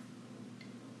part.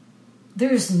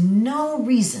 There's no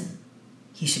reason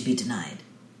he should be denied.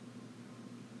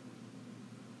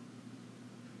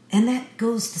 And that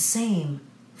goes the same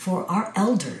for our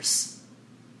elders.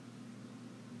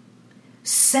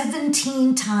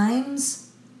 17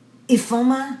 times,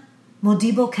 Ifeoma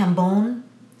Modibo Kambon,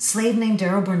 slave named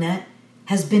Darrell Burnett,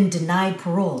 has been denied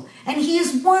parole. And he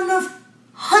is one of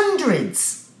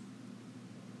hundreds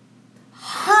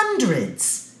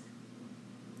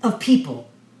of people.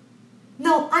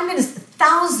 No,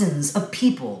 thousands of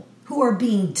people who are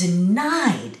being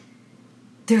denied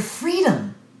their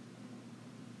freedom.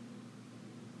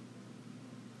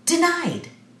 Denied.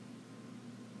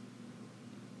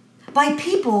 By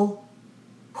people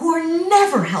who are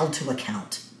never held to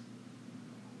account.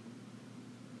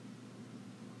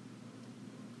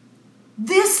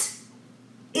 This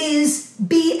is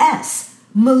BS.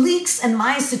 Malik's and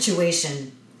my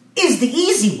situation is the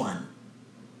easy one.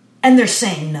 And they're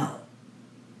saying no.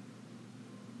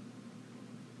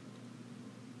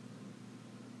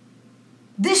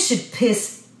 This should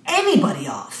piss anybody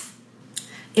off.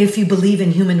 If you believe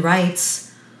in human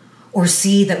rights or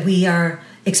see that we are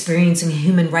experiencing a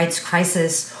human rights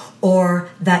crisis, or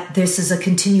that this is a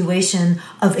continuation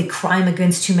of a crime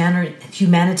against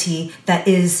humanity that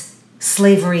is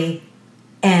slavery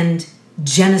and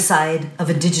genocide of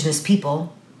indigenous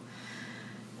people.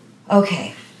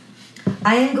 Okay,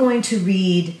 I am going to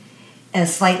read a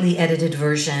slightly edited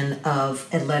version of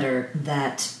a letter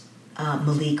that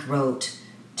Malik wrote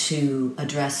to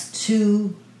address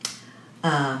to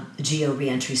Geo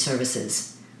Reentry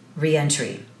Services.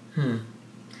 Reentry.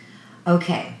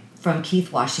 Okay, from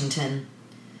Keith Washington.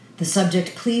 The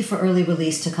subject: plea for early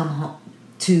release to come home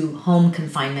to home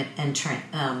confinement and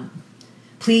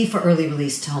plea for early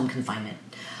release to home confinement.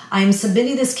 I am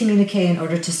submitting this communique in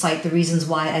order to cite the reasons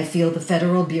why I feel the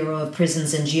Federal Bureau of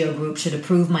Prisons and Geo Group should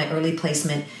approve my early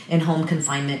placement in home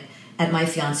confinement at my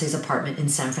fiance's apartment in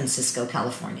San Francisco,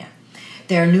 California.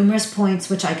 There are numerous points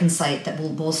which I can cite that will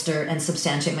bolster and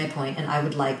substantiate my point, and I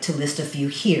would like to list a few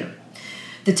here.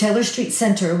 The Taylor Street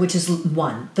Center, which is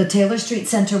The Taylor Street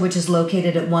Center, which is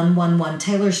located at 111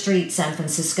 Taylor Street, San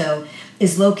Francisco,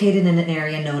 is located in an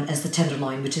area known as the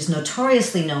Tenderloin, which is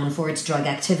notoriously known for its drug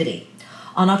activity.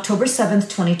 On October 7th,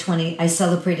 2020, I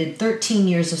celebrated 13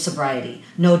 years of sobriety,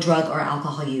 no drug or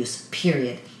alcohol use,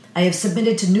 period. I have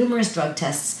submitted to numerous drug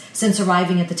tests since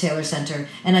arriving at the Taylor Center,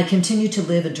 and I continue to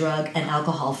live a drug and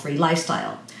alcohol-free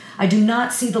lifestyle. I do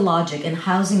not see the logic in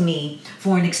housing me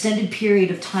for an extended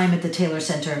period of time at the Taylor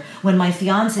Center when my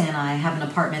fiance and I have an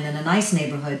apartment in a nice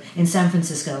neighborhood in San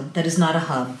Francisco that is not a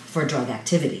hub for drug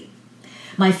activity.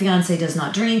 My fiance does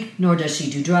not drink, nor does she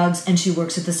do drugs, and she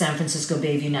works at the San Francisco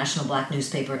Bayview National Black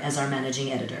newspaper as our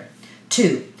managing editor.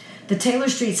 2. The Taylor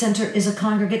Street Center is a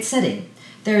congregate setting.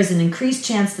 There is an increased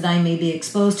chance that I may be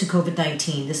exposed to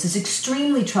COVID-19. This is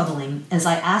extremely troubling, as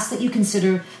I ask that you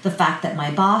consider the fact that my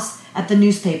boss at the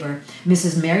newspaper,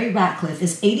 Mrs. Mary Ratcliffe,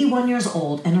 is 81 years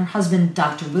old, and her husband,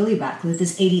 Dr. Willie Ratcliffe,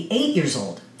 is 88 years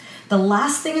old. The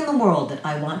last thing in the world that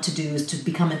I want to do is to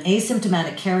become an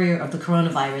asymptomatic carrier of the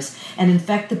coronavirus and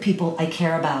infect the people I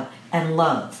care about and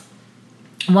love.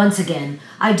 Once again,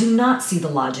 I do not see the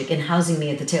logic in housing me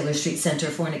at the Taylor Street Center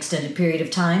for an extended period of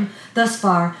time. Thus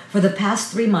far, for the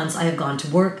past 3 months, I have gone to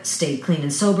work, stayed clean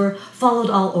and sober,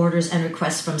 followed all orders and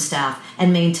requests from staff,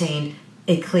 and maintained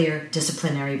a clear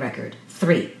disciplinary record.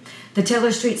 3. The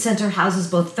Taylor Street Center houses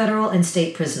both federal and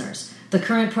state prisoners. The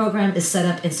current program is set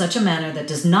up in such a manner that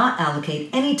does not allocate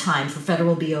any time for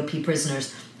federal BOP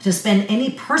prisoners to spend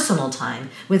any personal time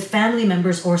with family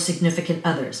members or significant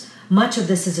others. Much of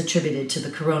this is attributed to the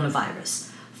coronavirus.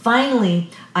 Finally,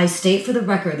 I state for the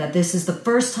record that this is the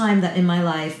first time that in my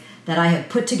life that I have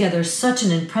put together such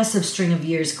an impressive string of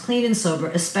years clean and sober,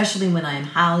 especially when I am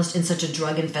housed in such a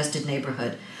drug-infested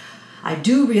neighborhood. I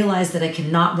do realize that I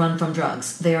cannot run from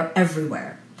drugs. They are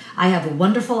everywhere. I have a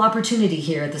wonderful opportunity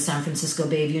here at the San Francisco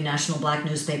Bayview National Black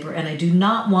newspaper, and I do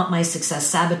not want my success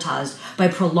sabotaged by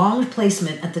prolonged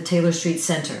placement at the Taylor Street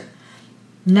Center.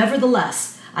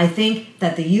 Nevertheless, I think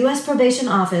that the U.S. Probation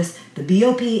Office, the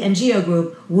BOP, and GEO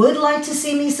Group would like to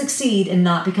see me succeed and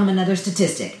not become another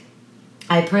statistic.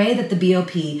 I pray that the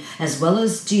BOP, as well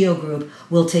as GEO Group,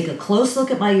 will take a close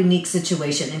look at my unique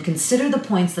situation and consider the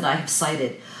points that I have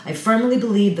cited. I firmly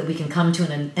believe that we can come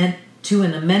to an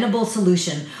amenable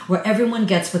solution where everyone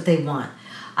gets what they want.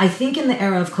 I think in the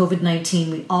era of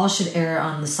COVID-19, we all should err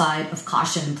on the side of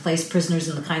caution and place prisoners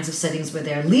in the kinds of settings where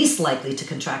they are least likely to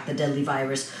contract the deadly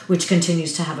virus, which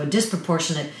continues to have a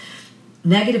disproportionate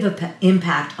negative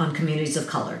impact on communities of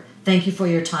color. Thank you for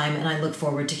your time, and I look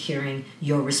forward to hearing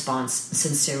your response.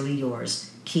 Sincerely yours,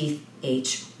 Keith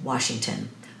H. Washington,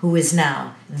 who is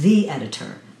now the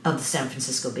editor of the San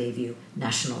Francisco Bayview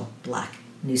National Black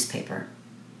newspaper.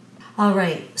 All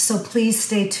right, so please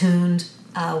stay tuned.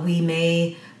 We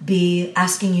may be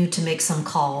asking you to make some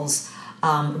calls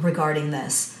regarding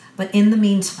this. But in the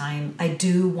meantime, I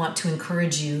do want to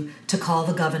encourage you to call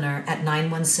the governor at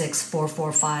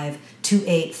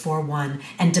 916-445-2841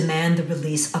 and demand the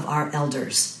release of our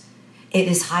elders. It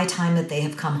is high time that they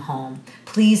have come home.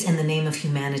 Please, in the name of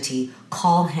humanity,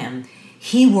 call him.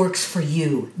 He works for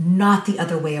you, not the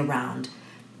other way around.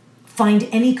 Find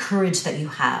any courage that you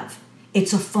have.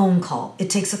 It's a phone call. It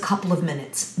takes a couple of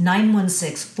minutes.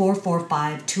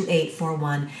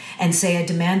 916-445-2841 and say, I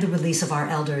demand the release of our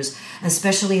elders,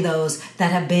 especially those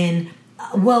that have been,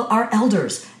 our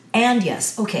elders. And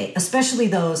yes, especially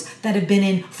those that have been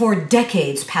in for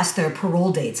decades past their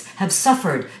parole dates, have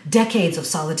suffered decades of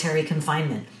solitary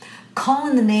confinement. Call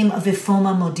in the name of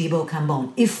Ifoma Modibo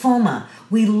Kambon. Ifoma.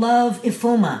 We love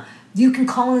Ifoma. You can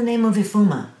call in the name of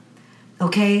Ifoma.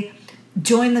 Okay?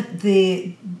 Join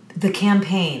the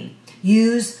campaign.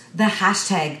 Use the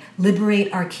hashtag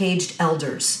Liberate Our Caged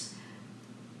Elders.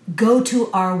 Go to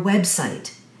our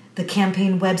website, the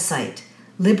campaign website,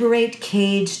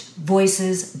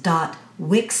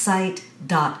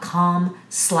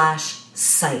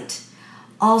 liberategedvoices.wixsite.com/site.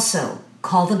 Also,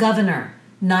 call the governor,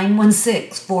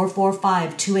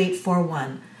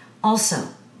 916-445-2841.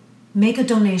 Also, make a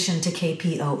donation to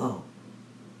KPOO.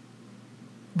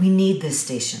 We need this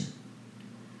station.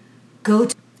 Go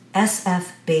to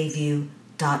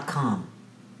sfbayview.com.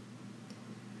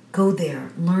 Go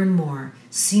there, learn more,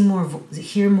 see more,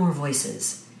 hear more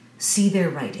voices, see their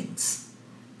writings,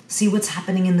 see what's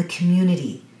happening in the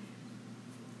community,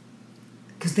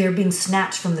 because they're being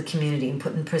snatched from the community and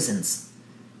put in prisons.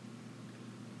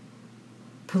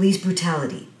 Police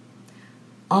brutality.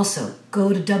 Also,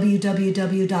 go to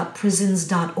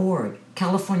www.prisons.org,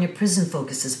 California Prison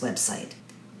Focus's website.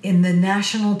 In the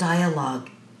national dialogue,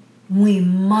 we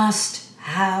must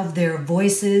have their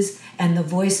voices and the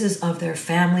voices of their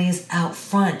families out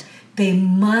front. They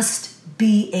must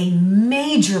be a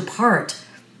major part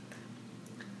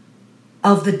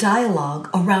of the dialogue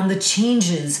around the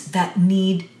changes that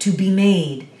need to be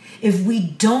made. If we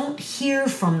don't hear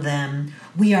from them,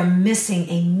 we are missing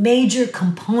a major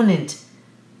component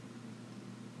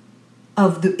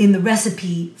in the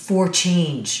recipe for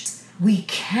change. We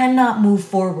cannot move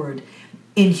forward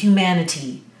in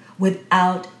humanity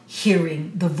without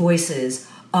hearing the voices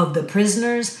of the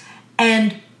prisoners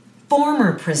and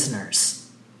former prisoners.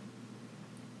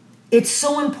 It's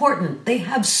so important. They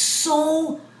have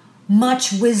so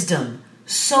much wisdom,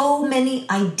 so many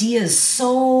ideas,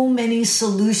 so many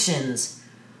solutions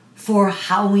for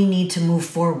how we need to move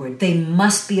forward. They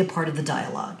must be a part of the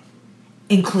dialogue,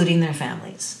 including their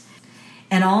families.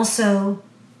 And also,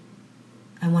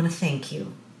 I want to thank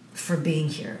you for being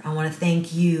here. I want to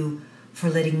thank you for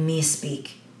letting me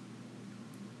speak.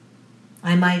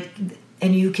 And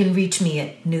you can reach me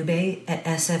at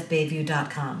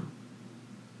nube@sfbayview.com.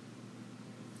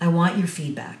 I want your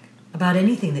feedback about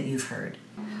anything that you've heard.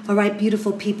 All right,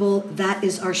 beautiful people, that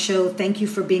is our show. Thank you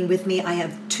for being with me. I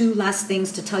have 2 last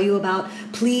things to tell you about.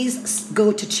 Please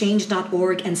go to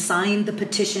change.org and sign the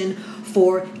petition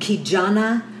for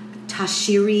Kijana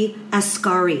Tashiri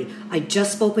Askari. I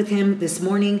just spoke with him this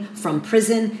morning from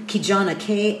prison. Kijana,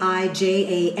 Kijana,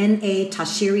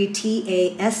 Tashiri,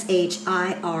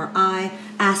 Tashiri,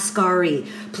 Askari.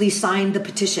 Please sign the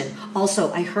petition.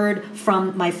 Also, I heard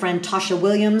from my friend Tasha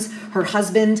Williams, her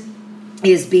husband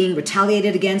is being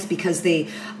retaliated against because the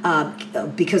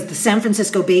San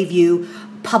Francisco Bayview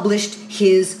published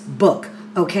his book.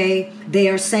 Okay, they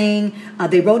are saying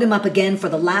they wrote him up again for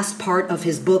the last part of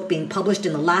his book being published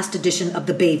in the last edition of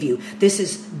the Bayview. This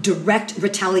is direct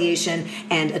retaliation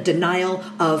and a denial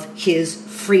of his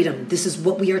freedom. This is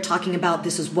what we are talking about.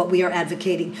 This is what we are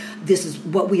advocating. This is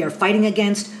what we are fighting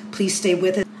against. Please stay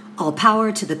with it. All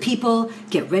power to the people.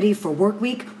 Get ready for Work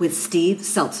Week with Steve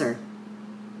Seltzer.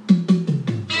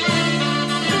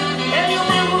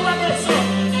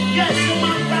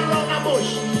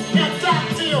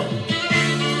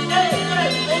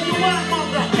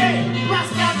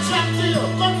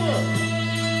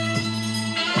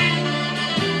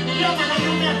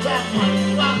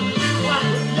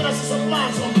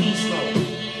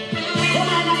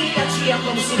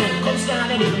 Come sit down, come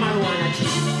stand and eat marijuana tree.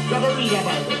 You have a read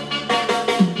about it.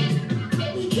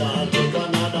 We can't take